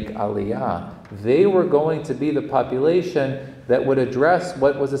to make aliyah. They were going to be the population that would address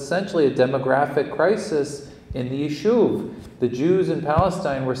what was essentially a demographic crisis in the Yishuv. The Jews in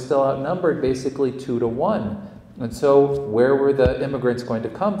Palestine were still outnumbered basically 2-1. And so where were the immigrants going to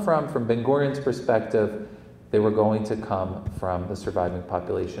come from? From Ben-Gurion's perspective, they were going to come from the surviving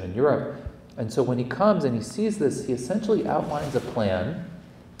population in Europe. And so when he comes and he sees this, he essentially outlines a plan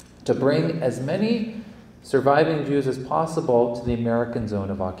to bring as many surviving Jews as possible to the American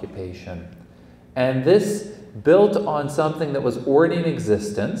zone of occupation. And this built on something that was already in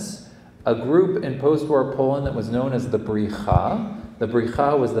existence, a group in post-war Poland that was known as the Bricha. The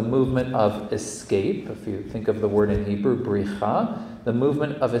Bricha was the movement of escape, if you think of the word in Hebrew, Bricha, the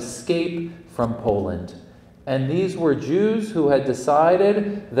movement of escape from Poland. And these were Jews who had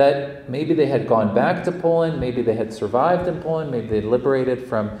decided that maybe they had gone back to Poland, maybe they had survived in Poland, maybe they had liberated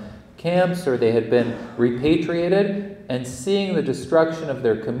from camps, or they had been repatriated, and seeing the destruction of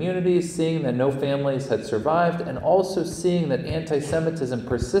their communities, seeing that no families had survived, and also seeing that anti-Semitism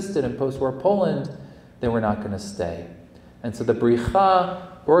persisted in post-war Poland, they were not going to stay. And so the Bricha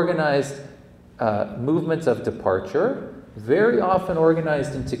organized movements of departure, very often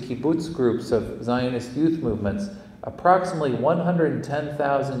organized into kibbutz groups of Zionist youth movements. Approximately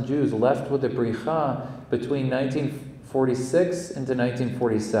 110,000 Jews left with the Bricha between 1946 into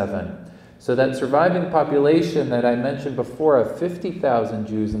 1947. So that surviving population that I mentioned before of 50,000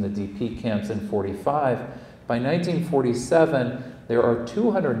 Jews in the DP camps in 45, by 1947 there are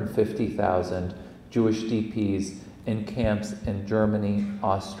 250,000 Jewish DPs in camps in Germany,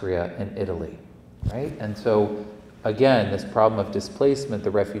 Austria, and Italy, right? And so again, this problem of displacement,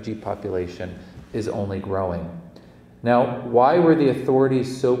 the refugee population, is only growing. Now, why were the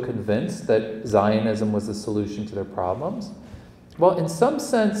authorities so convinced that Zionism was the solution to their problems? Well, in some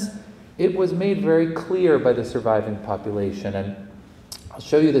sense, it was made very clear by the surviving population. And I'll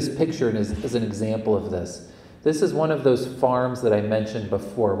show you this picture as an example of this. This is one of those farms that I mentioned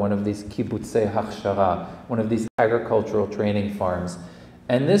before, one of these kibbutzei hachshara, one of these agricultural training farms.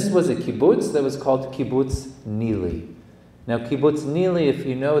 And this was a kibbutz that was called Kibbutz Nili. Now, Kibbutz Nili, if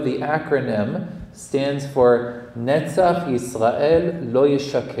you know the acronym, stands for Netzach Yisrael Lo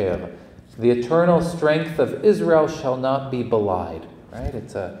Yishaker. The eternal strength of Israel shall not be belied. Right?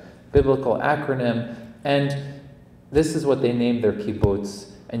 It's a biblical acronym. And this is what they named their kibbutz.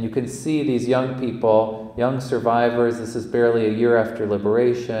 And you can see these young people, young survivors, this is barely a year after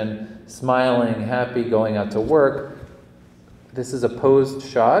liberation, smiling, happy, going out to work. This is a posed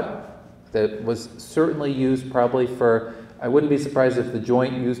shot that was certainly used probably for, I wouldn't be surprised if the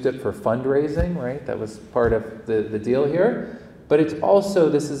Joint used it for fundraising, right? That was part of the deal here. But it's also,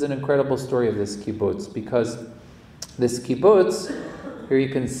 this is an incredible story of this kibbutz, because this kibbutz, here you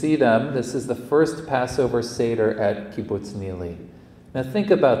can see them, this is the first Passover Seder at Kibbutz Nili. Now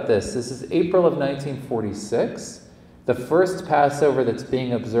think about this. This is April of 1946, the first Passover that's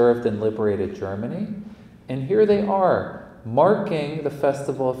being observed in liberated Germany. And here they are, marking the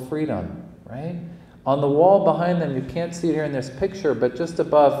Festival of Freedom, right? On the wall behind them, you can't see it here in this picture, but just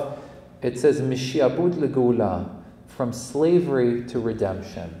above, it says Mishiabud Legula, from slavery to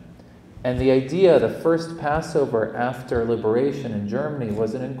redemption. And the idea, the first Passover after liberation in Germany,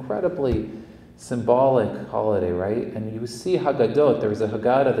 was an incredibly symbolic holiday, right? And you see Haggadot, there's a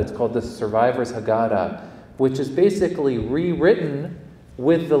Haggadah that's called the Survivor's Haggadah, which is basically rewritten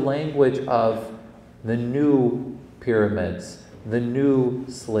with the language of the new pyramids, the new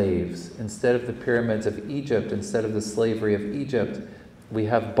slaves. Instead of the pyramids of Egypt, instead of the slavery of Egypt, we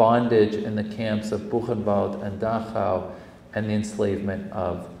have bondage in the camps of Buchenwald and Dachau, and the enslavement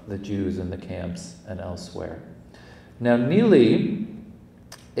of the Jews in the camps and elsewhere. Now, Nili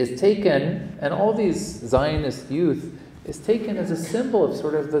is taken, and all these Zionist youth is taken as a symbol of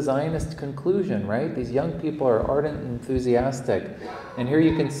sort of the Zionist conclusion, right? These young people are ardent and enthusiastic. And here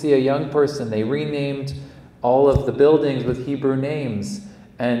you can see a young person, they renamed all of the buildings with Hebrew names,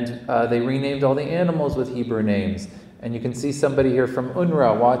 and they renamed all the animals with Hebrew names. And you can see somebody here from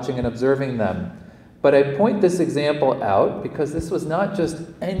UNRWA watching and observing them. But I point this example out because this was not just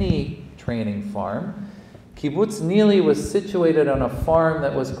any training farm. Kibbutz Nili was situated on a farm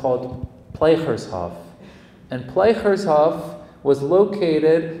that was called Pleichershof. And Pleichershof was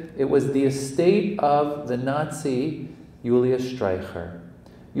located, it was the estate of the Nazi Julius Streicher.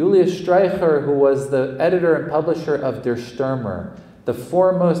 Julius Streicher, who was the editor and publisher of Der Stürmer, the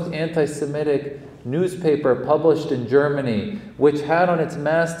foremost anti-Semitic newspaper published in Germany, which had on its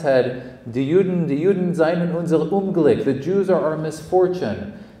masthead, Die Juden seien unser Unglück, the Jews are our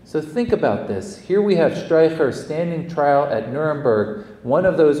misfortune. So think about this. Here we have Streicher standing trial at Nuremberg, one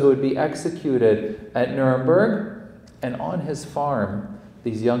of those who would be executed at Nuremberg, and on his farm,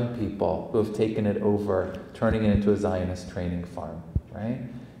 these young people who have taken it over, turning it into a Zionist training farm, right?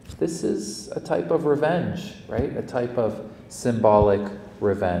 This is a type of revenge, right? A type of symbolic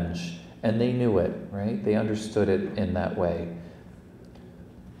revenge. And they knew it, right? They understood it in that way.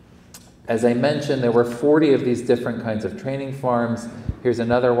 As I mentioned, there were 40 of these different kinds of training farms. Here's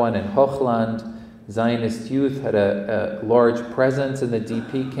another one in Hochland. Zionist youth had a large presence in the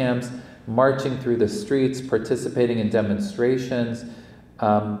DP camps, marching through the streets, participating in demonstrations.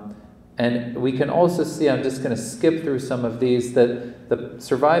 And we can also see, I'm just going to skip through some of these, that the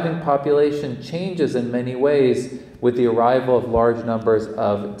surviving population changes in many ways with the arrival of large numbers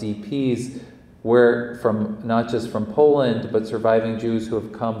of DPs. where not just from Poland, but surviving Jews who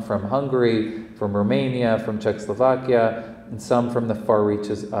have come from Hungary, from Romania, from Czechoslovakia, and some from the far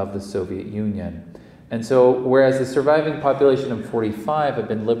reaches of the Soviet Union. And so, whereas the surviving population of 45 had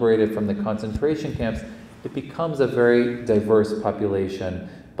been liberated from the concentration camps, it becomes a very diverse population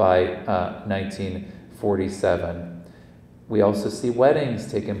by 1947. We also see weddings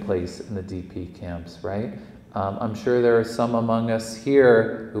taking place in the DP camps, right? I'm sure there are some among us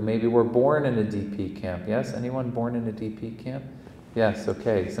here who maybe were born in a DP camp. Yes? Anyone born in a DP camp? Yes,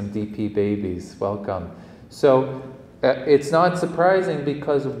 okay, some DP babies. Welcome. So, it's not surprising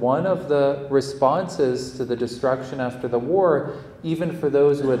because one of the responses to the destruction after the war, even for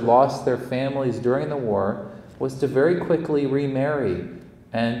those who had lost their families during the war, was to very quickly remarry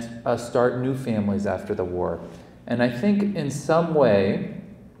and start new families after the war. And I think in some way,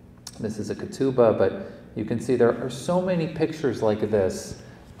 this is a ketubah, but you can see there are so many pictures like this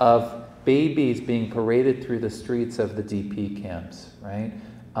of babies being paraded through the streets of the DP camps, right?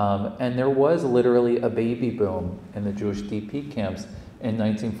 And there was literally a baby boom in the Jewish DP camps in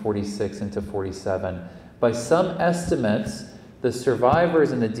 1946 into 47. By some estimates, the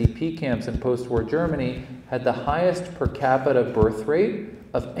survivors in the DP camps in post-war Germany had the highest per capita birth rate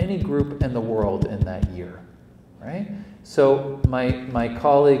of any group in the world in that year, right? So my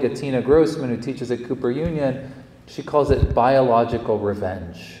colleague Atina Grossman, who teaches at Cooper Union, she calls it biological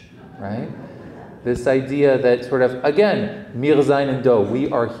revenge, right? This idea that sort of, again, mir seinen do, we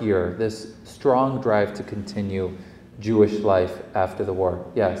are here, this strong drive to continue Jewish life after the war.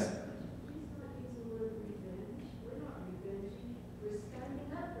 Yes?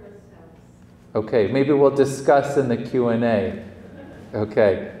 Okay, maybe we'll discuss in the Q&A.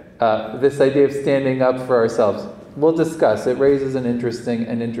 Okay, this idea of standing up for ourselves. We'll discuss. It raises an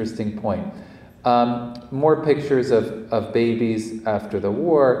interesting point. More pictures of babies after the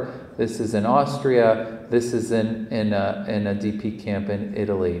war. This is in Austria. This is in a DP camp in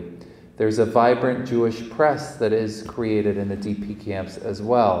Italy. There's a vibrant Jewish press that is created in the DP camps as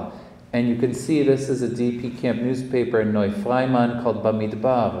well. And you can see this is a DP camp newspaper in Neufreimann called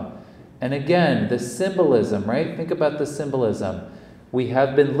Bamidbar. And again, the symbolism, right? Think about the symbolism. We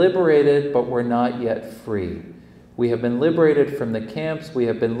have been liberated, but we're not yet free. We have been liberated from the camps. We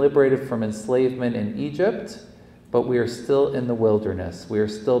have been liberated from enslavement in Egypt, but we are still in the wilderness. We are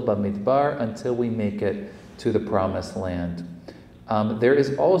still Bamidbar until we make it to the promised land. There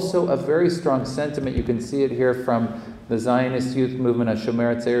is also a very strong sentiment, you can see it here from the Zionist youth movement of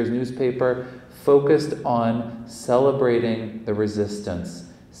Shomer Hatzer's newspaper, focused on celebrating the resistance,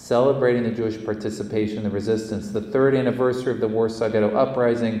 celebrating the Jewish participation in the resistance. The third anniversary of the Warsaw Ghetto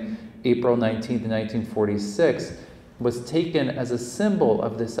Uprising, April 19th, 1946, was taken as a symbol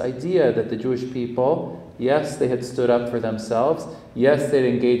of this idea that the Jewish people, yes, they had stood up for themselves, yes, they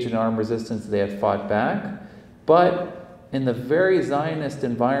had engaged in armed resistance, they had fought back, but in the very Zionist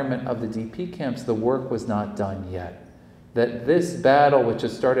environment of the DP camps, the work was not done yet. That this battle, which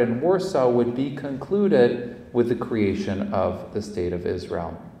had started in Warsaw, would be concluded with the creation of the State of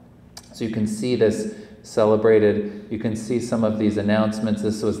Israel. So you can see this celebrated. You can see some of these announcements.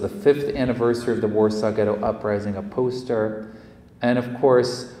 This was the 5th anniversary of the Warsaw Ghetto Uprising, a poster. And of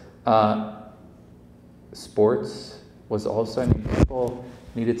course, sports was also, people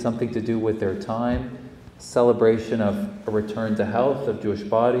needed something to do with their time. Celebration of a return to health of Jewish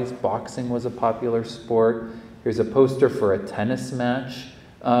bodies. Boxing was a popular sport. Here's a poster for a tennis match,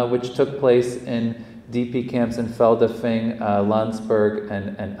 which took place in DP camps in Feldafing, Landsberg,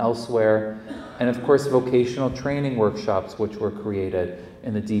 and elsewhere. And of course, vocational training workshops, which were created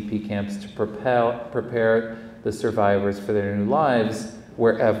in the DP camps to prepare the survivors for their new lives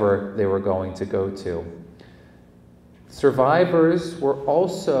wherever they were going to go to. Survivors were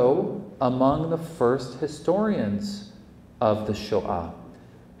also among the first historians of the Shoah.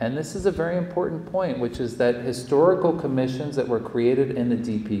 And this is a very important point, which is that historical commissions that were created in the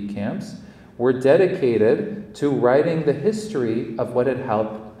DP camps were dedicated to writing the history of what had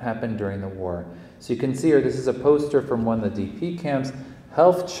happened during the war. So you can see here, this is a poster from one of the DP camps,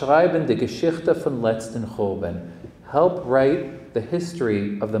 Helft schreiben die Geschichte von letzten Churban. Help write the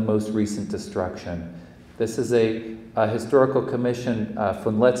history of the most recent destruction. This is a historical commission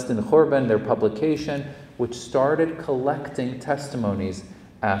von letzten Churban, their publication, which started collecting testimonies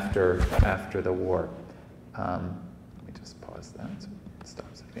after the war. Let me just pause that so it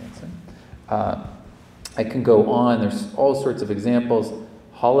stops advancing. I can go on. There's all sorts of examples.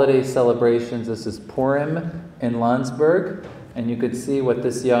 Holiday celebrations. This is Purim in Landsberg, and you could see what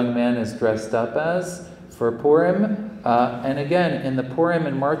this young man is dressed up as for Purim. And again, in the Purim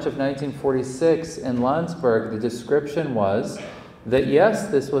in March of 1946 in Landsberg, the description was that yes,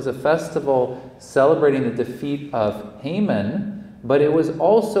 this was a festival celebrating the defeat of Haman, but it was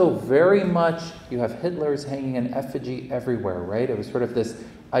also very much, you have Hitler's hanging an effigy everywhere, right? It was sort of this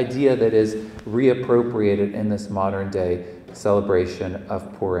idea that is reappropriated in this modern day celebration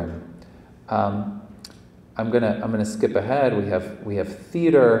of Purim. I'm gonna skip ahead. We have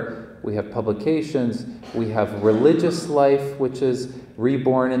theater, we have publications, we have religious life, which is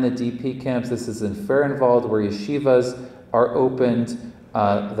reborn in the DP camps. This is in Fehrenwald, where yeshivas are opened.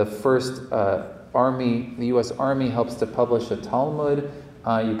 The first army, the U.S. Army, helps to publish a Talmud.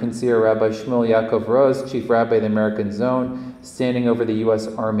 You can see our Rabbi Shmuel Yaakov Rose, Chief Rabbi of the American Zone, standing over the U.S.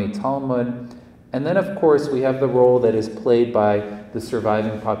 Army Talmud. And then, of course, we have the role that is played by the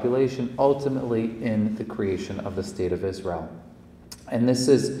surviving population, ultimately in the creation of the State of Israel. And this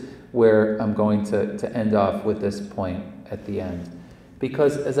is where I'm going to end off with this point at the end.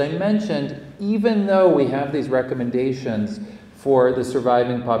 Because, as I mentioned, even though we have these recommendations for the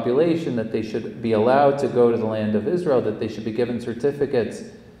surviving population that they should be allowed to go to the land of Israel, that they should be given certificates,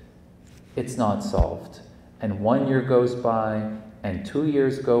 it's not solved. And 1 year goes by, and 2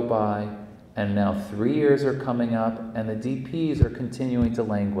 years go by, and now 3 years are coming up, and the DPs are continuing to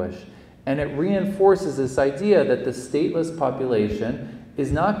languish. And it reinforces this idea that the stateless population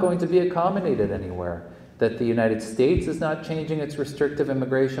is not going to be accommodated anywhere, that the United States is not changing its restrictive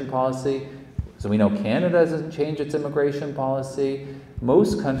immigration policy. So we know Canada hasn't changed its immigration policy.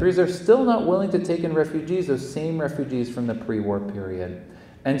 Most countries are still not willing to take in refugees, those same refugees from the pre-war period.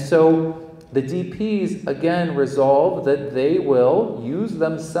 And so the DPs, again, resolve that they will use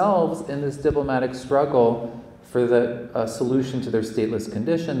themselves in this diplomatic struggle for the solution to their stateless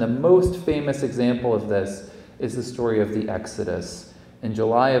condition. The most famous example of this is the story of the Exodus. In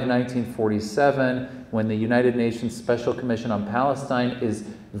July of 1947, when the United Nations Special Commission on Palestine is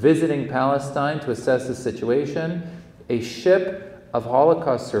visiting Palestine to assess the situation, a ship of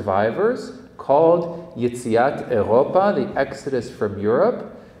Holocaust survivors called Yetziat Europa, the Exodus from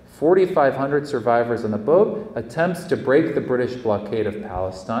Europe, 4,500 survivors on the boat, attempts to break the British blockade of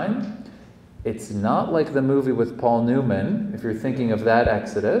Palestine. It's not like the movie with Paul Newman, if you're thinking of that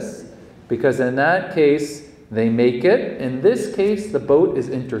Exodus, because in that case, they make it. In this case, the boat is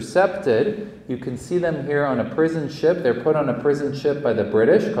intercepted. You can see them here on a prison ship. They're put on a prison ship by the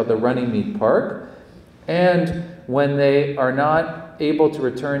British called the Runnymede Park. And when they are not able to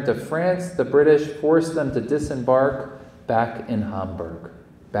return to France, the British force them to disembark back in Hamburg,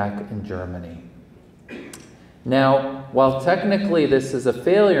 back in Germany. Now, while technically this is a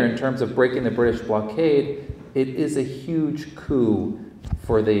failure in terms of breaking the British blockade, it is a huge coup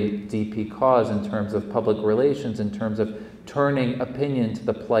for the DP cause in terms of public relations, in terms of turning opinion to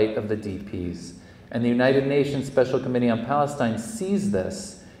the plight of the DPs. And the United Nations Special Committee on Palestine sees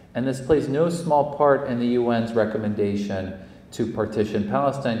this, and this plays no small part in the UN's recommendation to partition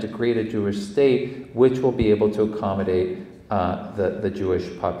Palestine, to create a Jewish state, which will be able to accommodate the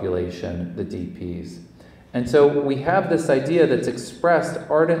Jewish population, the DPs. And so we have this idea that's expressed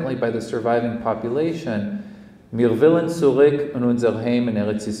ardently by the surviving population. Wir willen zurück in unser Heim in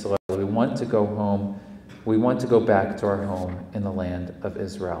Eretz Yisrael. We want to go home. We want to go back to our home in the land of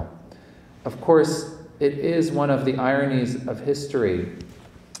Israel. Of course, it is one of the ironies of history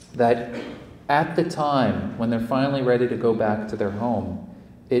that at the time when they're finally ready to go back to their home,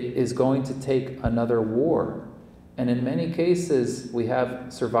 it is going to take another war. And in many cases, we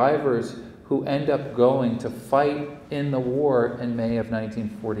have survivors who end up going to fight in the war in May of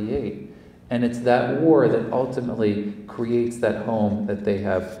 1948. And it's that war that ultimately creates that home that they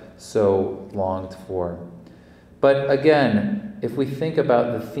have so longed for. But again, if we think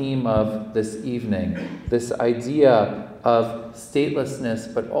about the theme of this evening, this idea of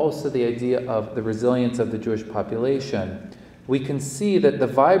statelessness, but also the idea of the resilience of the Jewish population, we can see that the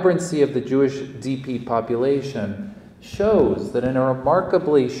vibrancy of the Jewish DP population shows that in a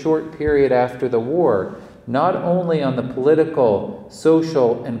remarkably short period after the war, not only on the political,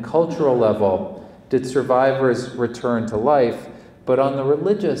 social, and cultural level did survivors return to life, but on the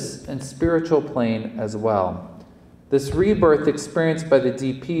religious and spiritual plane as well. This rebirth experienced by the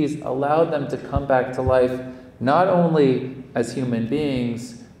DPs allowed them to come back to life not only as human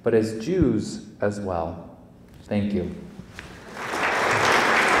beings, but as Jews as well. Thank you.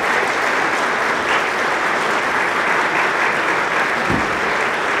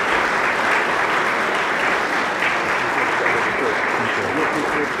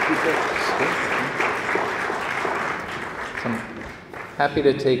 Happy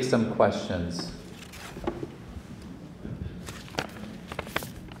to take some questions.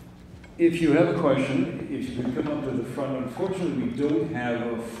 If you have a question, if you could come up to the front. Unfortunately, we don't have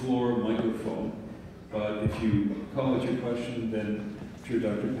a floor microphone. but if you call out your question, then I'm sure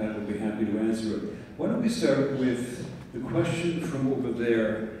Dr. Patt will be happy to answer it. Why don't we start with the question from over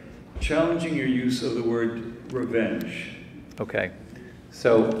there, challenging your use of the word revenge. Okay.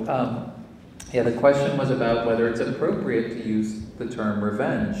 So, yeah, the question was about whether it's appropriate to use the term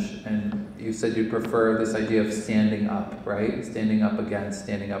revenge. And you said you prefer this idea of standing up, right? Standing up against,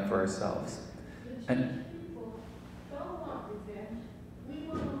 standing up for ourselves. And people don't want revenge. We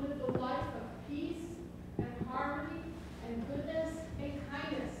want to live a life of peace and harmony and goodness and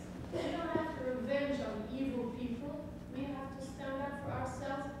kindness. We don't have to revenge on evil people. We have to stand up for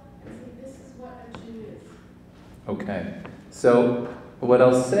ourselves and say, this is what a Jew is. okay. So what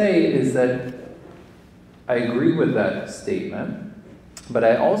I'll say is that I agree with that statement, but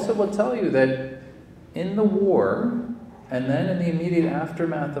I also will tell you that in the war, and then in the immediate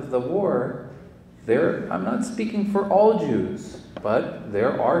aftermath of the war, I'm not speaking for all Jews, but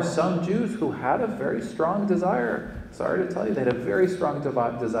there are some Jews who had a very strong desire. Sorry to tell you, they had a very strong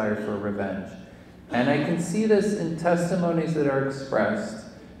desire for revenge. And I can see this in testimonies that are expressed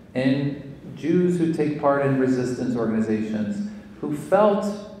in Jews who take part in resistance organizations who felt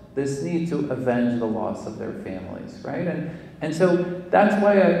this need to avenge the loss of their families, right? And so that's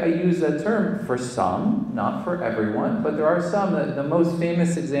why I use that term for some, not for everyone, but there are some. The most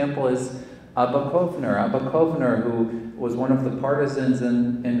famous example is Abba Kovner, who was one of the partisans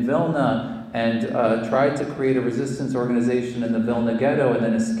in Vilna and tried to create a resistance organization in the Vilna ghetto and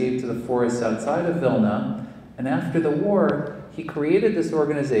then escaped to the forests outside of Vilna. And after the war, he created this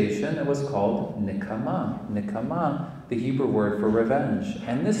organization that was called Nikama. Nikama, the Hebrew word for revenge.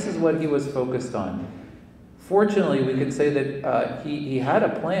 And this is what he was focused on. Fortunately, we could say that he had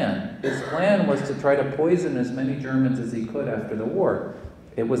a plan. His plan was to try to poison as many Germans as he could after the war.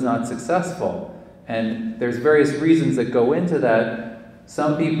 It was not successful. And there's various reasons that go into that.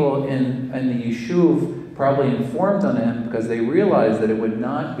 Some people in the Yishuv probably informed on him because they realized that it would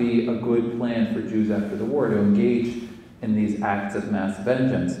not be a good plan for Jews after the war to engage in these acts of mass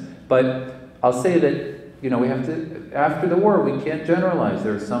vengeance. But I'll say that, we have to, after the war, we can't generalize.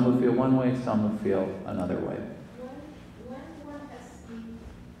 There are some who feel one way, some who feel another way. When one has seen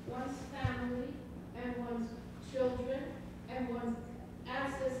one's family and one's children and one's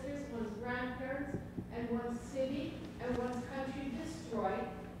ancestors, one's grandparents, and one's city and one's country destroyed,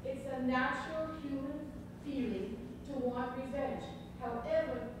 it's a natural human feeling to want revenge.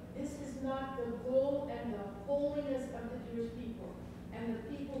 However, this is not the goal and the holiness of the Jewish people. And the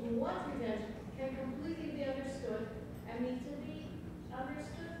people who want revenge can completely be understood and need to be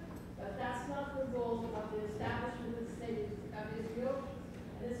understood. But that's not the goal of the establishment of the state of Israel.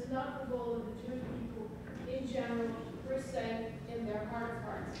 And it's not the goal of the Jewish people in general, per se, in their heart of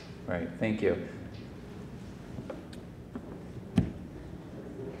hearts. Right, thank you.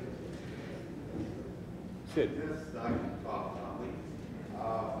 Good. Yes, I can talk, Tommy.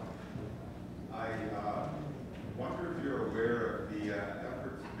 I wonder if you're aware of the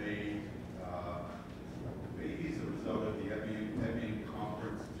efforts made, maybe as a result of the Avinoam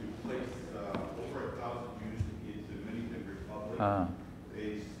conference, to place over 1,000 Jews in the Dominican Republic. They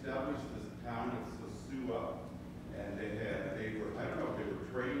established this town of Sosua, and they were, I don't know if they were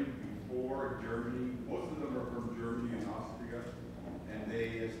trained before Germany. Most of them are from Germany and Austria, and they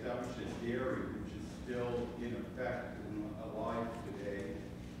established a dairy, which is still in effect and alive today,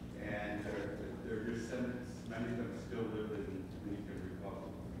 and their descendants, many of them still live in the Dominican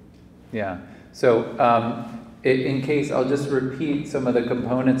Republic. Yeah. So in case, I'll just repeat some of the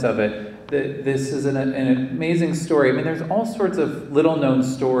components of it. This is an amazing story. I mean, there's all sorts of little-known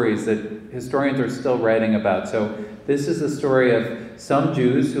stories that historians are still writing about. So this is the story of some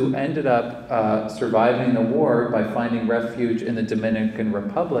Jews who ended up surviving the war by finding refuge in the Dominican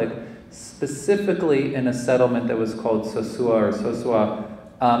Republic, specifically in a settlement that was called Sosua.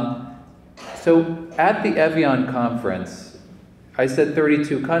 So at the Evian conference, I said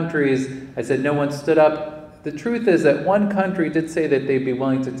 32 countries. I said no one stood up. The truth is that one country did say that they'd be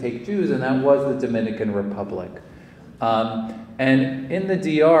willing to take Jews, and that was the Dominican Republic. And in the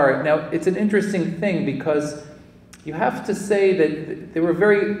DR, now it's an interesting thing because you have to say that there were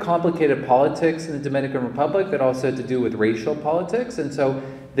very complicated politics in the Dominican Republic that also had to do with racial politics. And so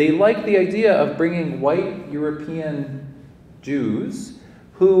they liked the idea of bringing white European Jews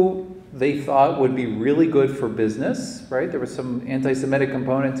who they thought would be really good for business, right? There was some anti-Semitic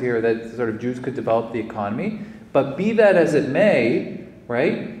components here that sort of Jews could develop the economy. But be that as it may,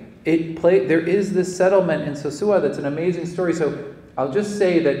 right? There is this settlement in Sosua that's an amazing story. So I'll just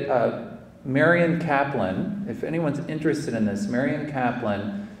say that Marion Kaplan, if anyone's interested in this, Marion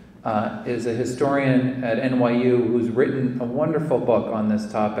Kaplan is a historian at NYU who's written a wonderful book on this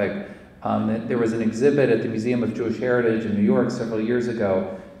topic. There was an exhibit at the Museum of Jewish Heritage in New York several years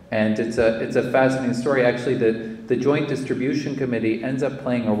ago, and it's a fascinating story. Actually, the Joint Distribution Committee ends up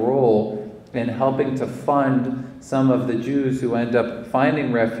playing a role in helping to fund some of the Jews who end up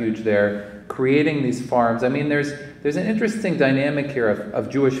finding refuge there, creating these farms. I mean, there's an interesting dynamic here of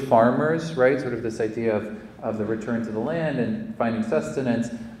Jewish farmers, right? Sort of this idea of the return to the land and finding sustenance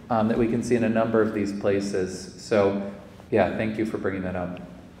that we can see in a number of these places. So, yeah, thank you for bringing that up.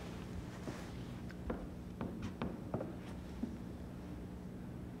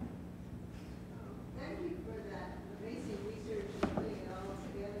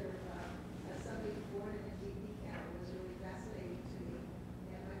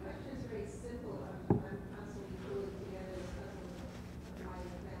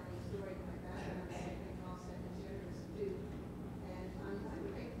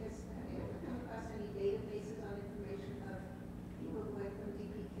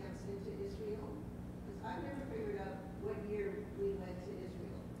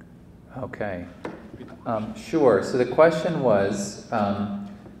 Okay, sure. So the question was,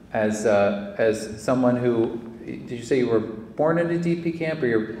 as someone who, did you say you were born in a DP camp, or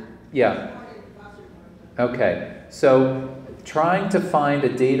you're, yeah? Okay, so trying to find a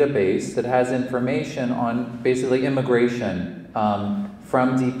database that has information on basically immigration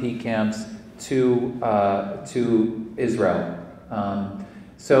from DP camps to Israel.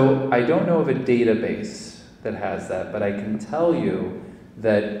 So I don't know of a database that has that, but I can tell you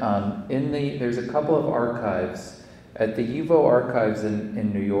that there's a couple of archives at the YIVO archives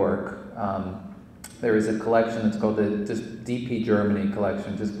in New York. There is a collection that's called the DP Germany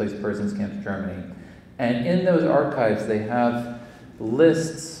collection, Displaced Persons Camps Germany, and in those archives they have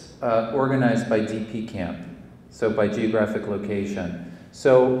lists organized by DP camp, so by geographic location.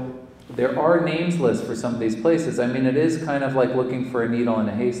 So there are names lists for some of these places. I mean, it is kind of like looking for a needle in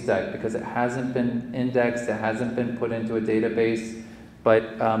a haystack because it hasn't been indexed, it hasn't been put into a database. But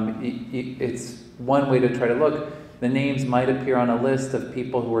it's one way to try to look. The names might appear on a list of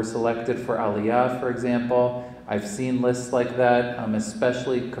people who were selected for Aliyah, for example. I've seen lists like that,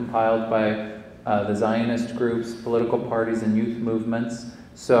 especially compiled by the Zionist groups, political parties, and youth movements.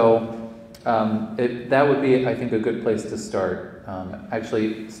 So that would be, I think, a good place to start.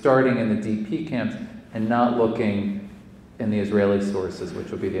 Actually, starting in the DP camps and not looking in the Israeli sources, which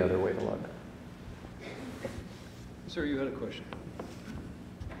would be the other way to look. Sir, you had a question.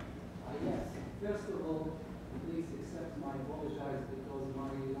 Yes. First of all, please accept my apologize because my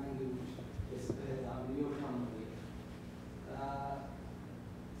language is your family.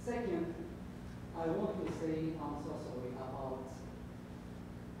 Second, I want to say I'm so sorry about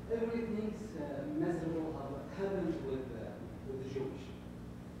everything's miserable happened with the Jewish.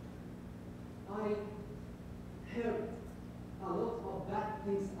 I heard a lot of bad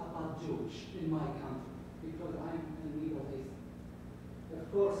things about Jewish in my country because I'm in the Middle East.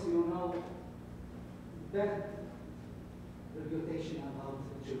 Of course, you know bad reputation about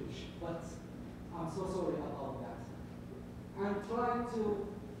the Jewish, but I'm so sorry about that. I'm trying to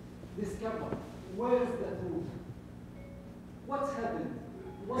discover where is the truth. What's happened?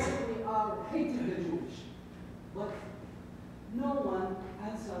 Why we are hating the Jewish? But no one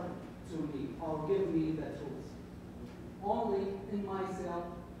answered to me or gave me the truth. Only in myself,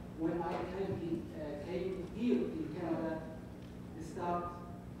 when I came here in Canada, start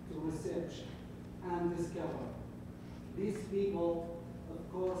to research and discover these people,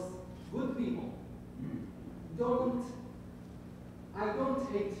 of course, good people. I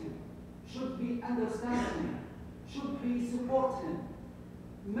don't hate him. Should be understand him. Should be support him.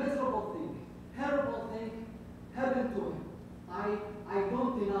 Miserable thing, terrible thing happened to him. I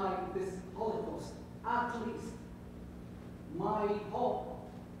don't deny this Holocaust. At least my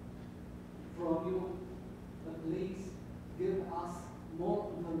hope from you, please give us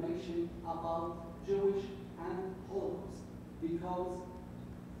more information about Jewish and Holocaust, because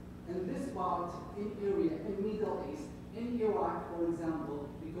in this part, in area, in Middle East, in Iraq, for example,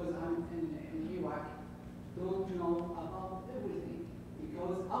 because I'm in Iraq, don't know about everything,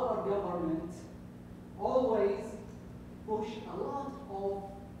 because our government always push a lot of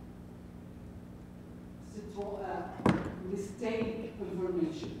mistake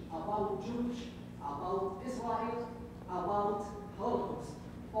information about Jewish, about Israel, about Holocaust.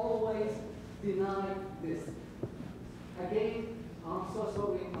 Always deny this. Again, I'm so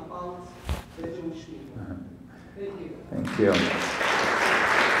sorry about the Jewish people. Thank you. Thank you.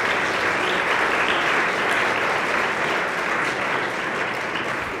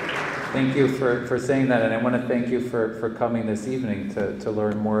 Thank you for saying that, and I want to thank you for coming this evening to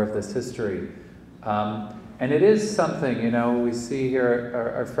learn more of this history. And it is something, we see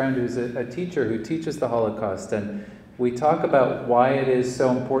here our friend who's a teacher who teaches the Holocaust, and we talk about why it is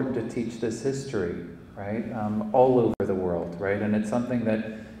so important to teach this history, right? All over the world, right? And it's something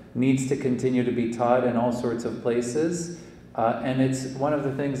that needs to continue to be taught in all sorts of places. And it's one of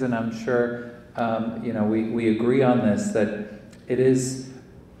the things, and I'm sure, we agree on this, that it is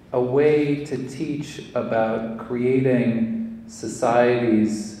a way to teach about creating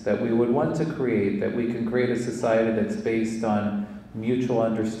societies that we would want to create, that we can create a society that's based on mutual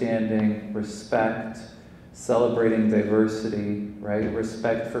understanding, respect, celebrating diversity, right?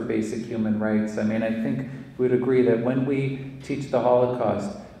 Respect for basic human rights. I mean, I think we would agree that when we teach the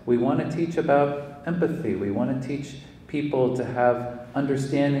Holocaust, we want to teach about empathy. We want to teach people to have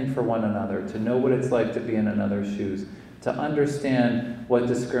understanding for one another, to know what it's like to be in another's shoes, to understand what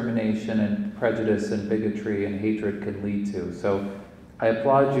discrimination and prejudice and bigotry and hatred can lead to. So I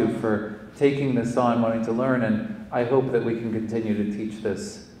applaud you for taking this on, wanting to learn, and I hope that we can continue to teach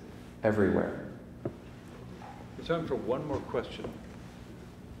this everywhere. There's time for one more question.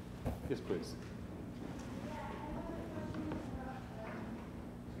 Yes, please.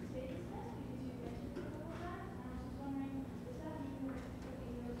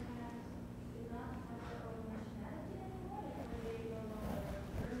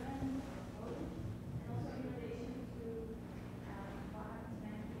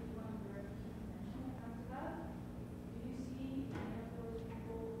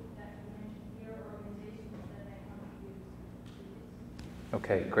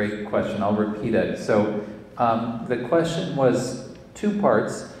 Okay, great question. I'll repeat it. So the question was two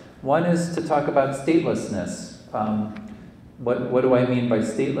parts. One is to talk about statelessness. What do I mean by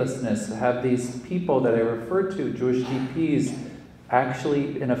statelessness? Have these people that I referred to, Jewish GPs,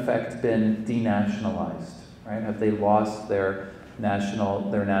 actually in effect been denationalized? Right? Have they lost their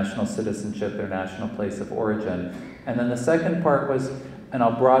national citizenship, their national place of origin? And then the second part was, and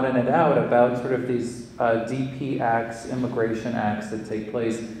I'll broaden it out, about sort of these DP acts, immigration acts that take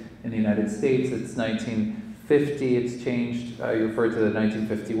place in the United States. It's 1950, it's changed. You referred to the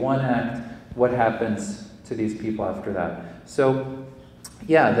 1951 Act. What happens to these people after that? So,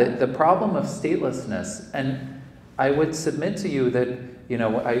 yeah, the problem of statelessness, and I would submit to you that,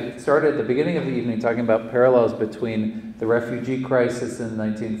 I started at the beginning of the evening talking about parallels between the refugee crisis in the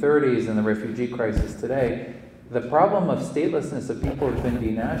 1930s and the refugee crisis today. The problem of statelessness of people who've been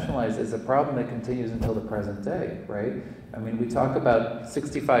denationalized is a problem that continues until the present day, right? I mean, we talk about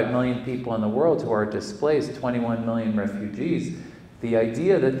 65 million people in the world who are displaced, 21 million refugees. The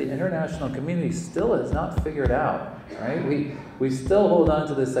idea that the international community still has not figured out, right? We still hold on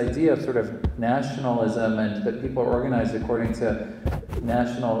to this idea of sort of nationalism and that people are organized according to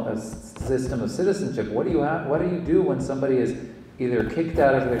national system of citizenship. What do you do when somebody is either kicked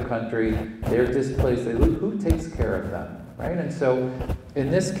out of their country, they're displaced, who takes care of them, right? And so in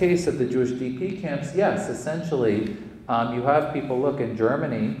this case of the Jewish DP camps, yes, essentially, you have people, look, in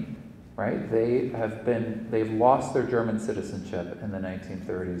Germany, right? They've lost their German citizenship in the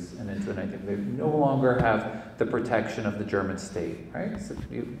 1930s and into the 1950s. They no longer have the protection of the German state, right? So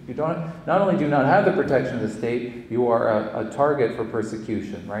you not only do not have the protection of the state, you are a target for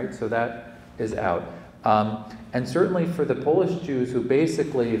persecution, right? So that is out. And certainly for the Polish Jews who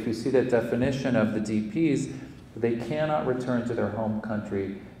basically, if you see that definition of the DPs, they cannot return to their home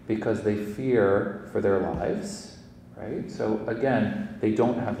country because they fear for their lives, right? So again, they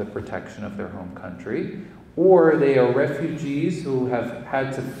don't have the protection of their home country. Or they are refugees who have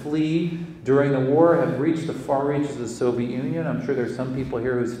had to flee during the war, have reached the far reaches of the Soviet Union. I'm sure there's some people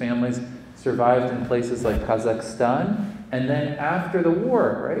here whose families survived in places like Kazakhstan. And then after the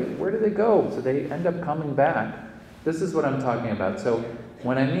war, right, where do they go? So they end up coming back. This is what I'm talking about. So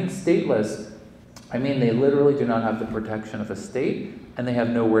when I mean stateless, I mean they literally do not have the protection of a state and they have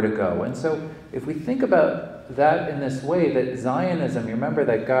nowhere to go. And so if we think about that in this way, that Zionism, you remember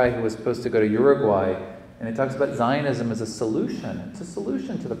that guy who was supposed to go to Uruguay, and he talks about Zionism as a solution. It's a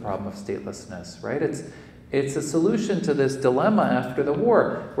solution to the problem of statelessness, right? It's a solution to this dilemma after the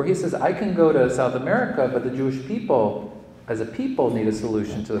war, where he says, I can go to South America, but the Jewish people, as a people, need a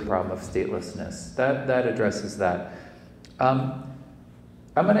solution to the problem of statelessness. That addresses that. I'm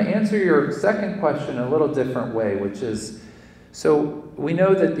going to answer your second question in a little different way, which is, so we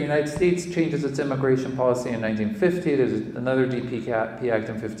know that the United States changes its immigration policy in 1950. There's another DP Act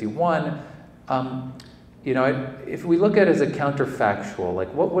in 51. If we look at it as a counterfactual,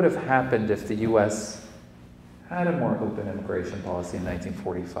 like what would have happened if the U.S. had a more open immigration policy in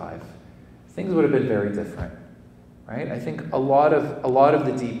 1945? Things would have been very different, right? I think a lot of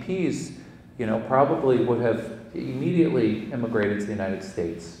the DPs, probably would have immediately immigrated to the United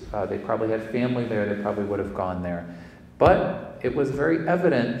States. They probably had family there, they probably would have gone there. But it was very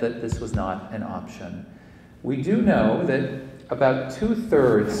evident that this was not an option. We do know that about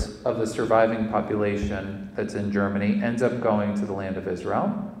 2/3 of the surviving population that's in Germany ends up going to the land of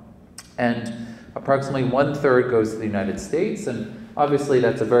Israel, and approximately 1/3 goes to the United States. And obviously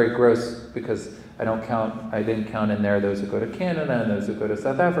that's a very gross, because I didn't count in there those who go to Canada and those who go to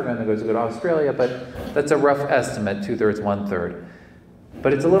South Africa and those who go to Australia, but that's a rough estimate, 2/3, 1/3.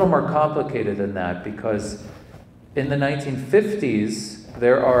 But it's a little more complicated than that, because in the 1950s,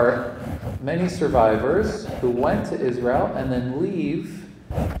 there are many survivors who went to Israel and then leave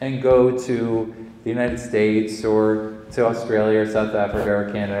and go to the United States or to Australia or South Africa or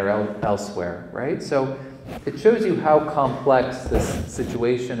Canada or elsewhere, right? So it shows you how complex this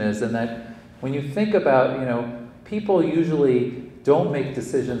situation is, and that when you think about, people usually don't make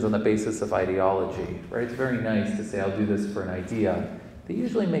decisions on the basis of ideology, right? It's very nice to say, I'll do this for an idea. They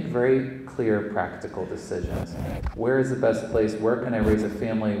usually make very clear, practical decisions. Where is the best place? Where can I raise a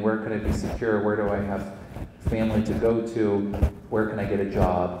family? Where can I be secure? Where do I have family to go to? Where can I get a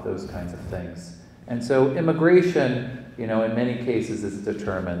job? Those kinds of things. And so immigration, in many cases is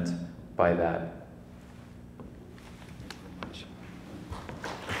determined by that.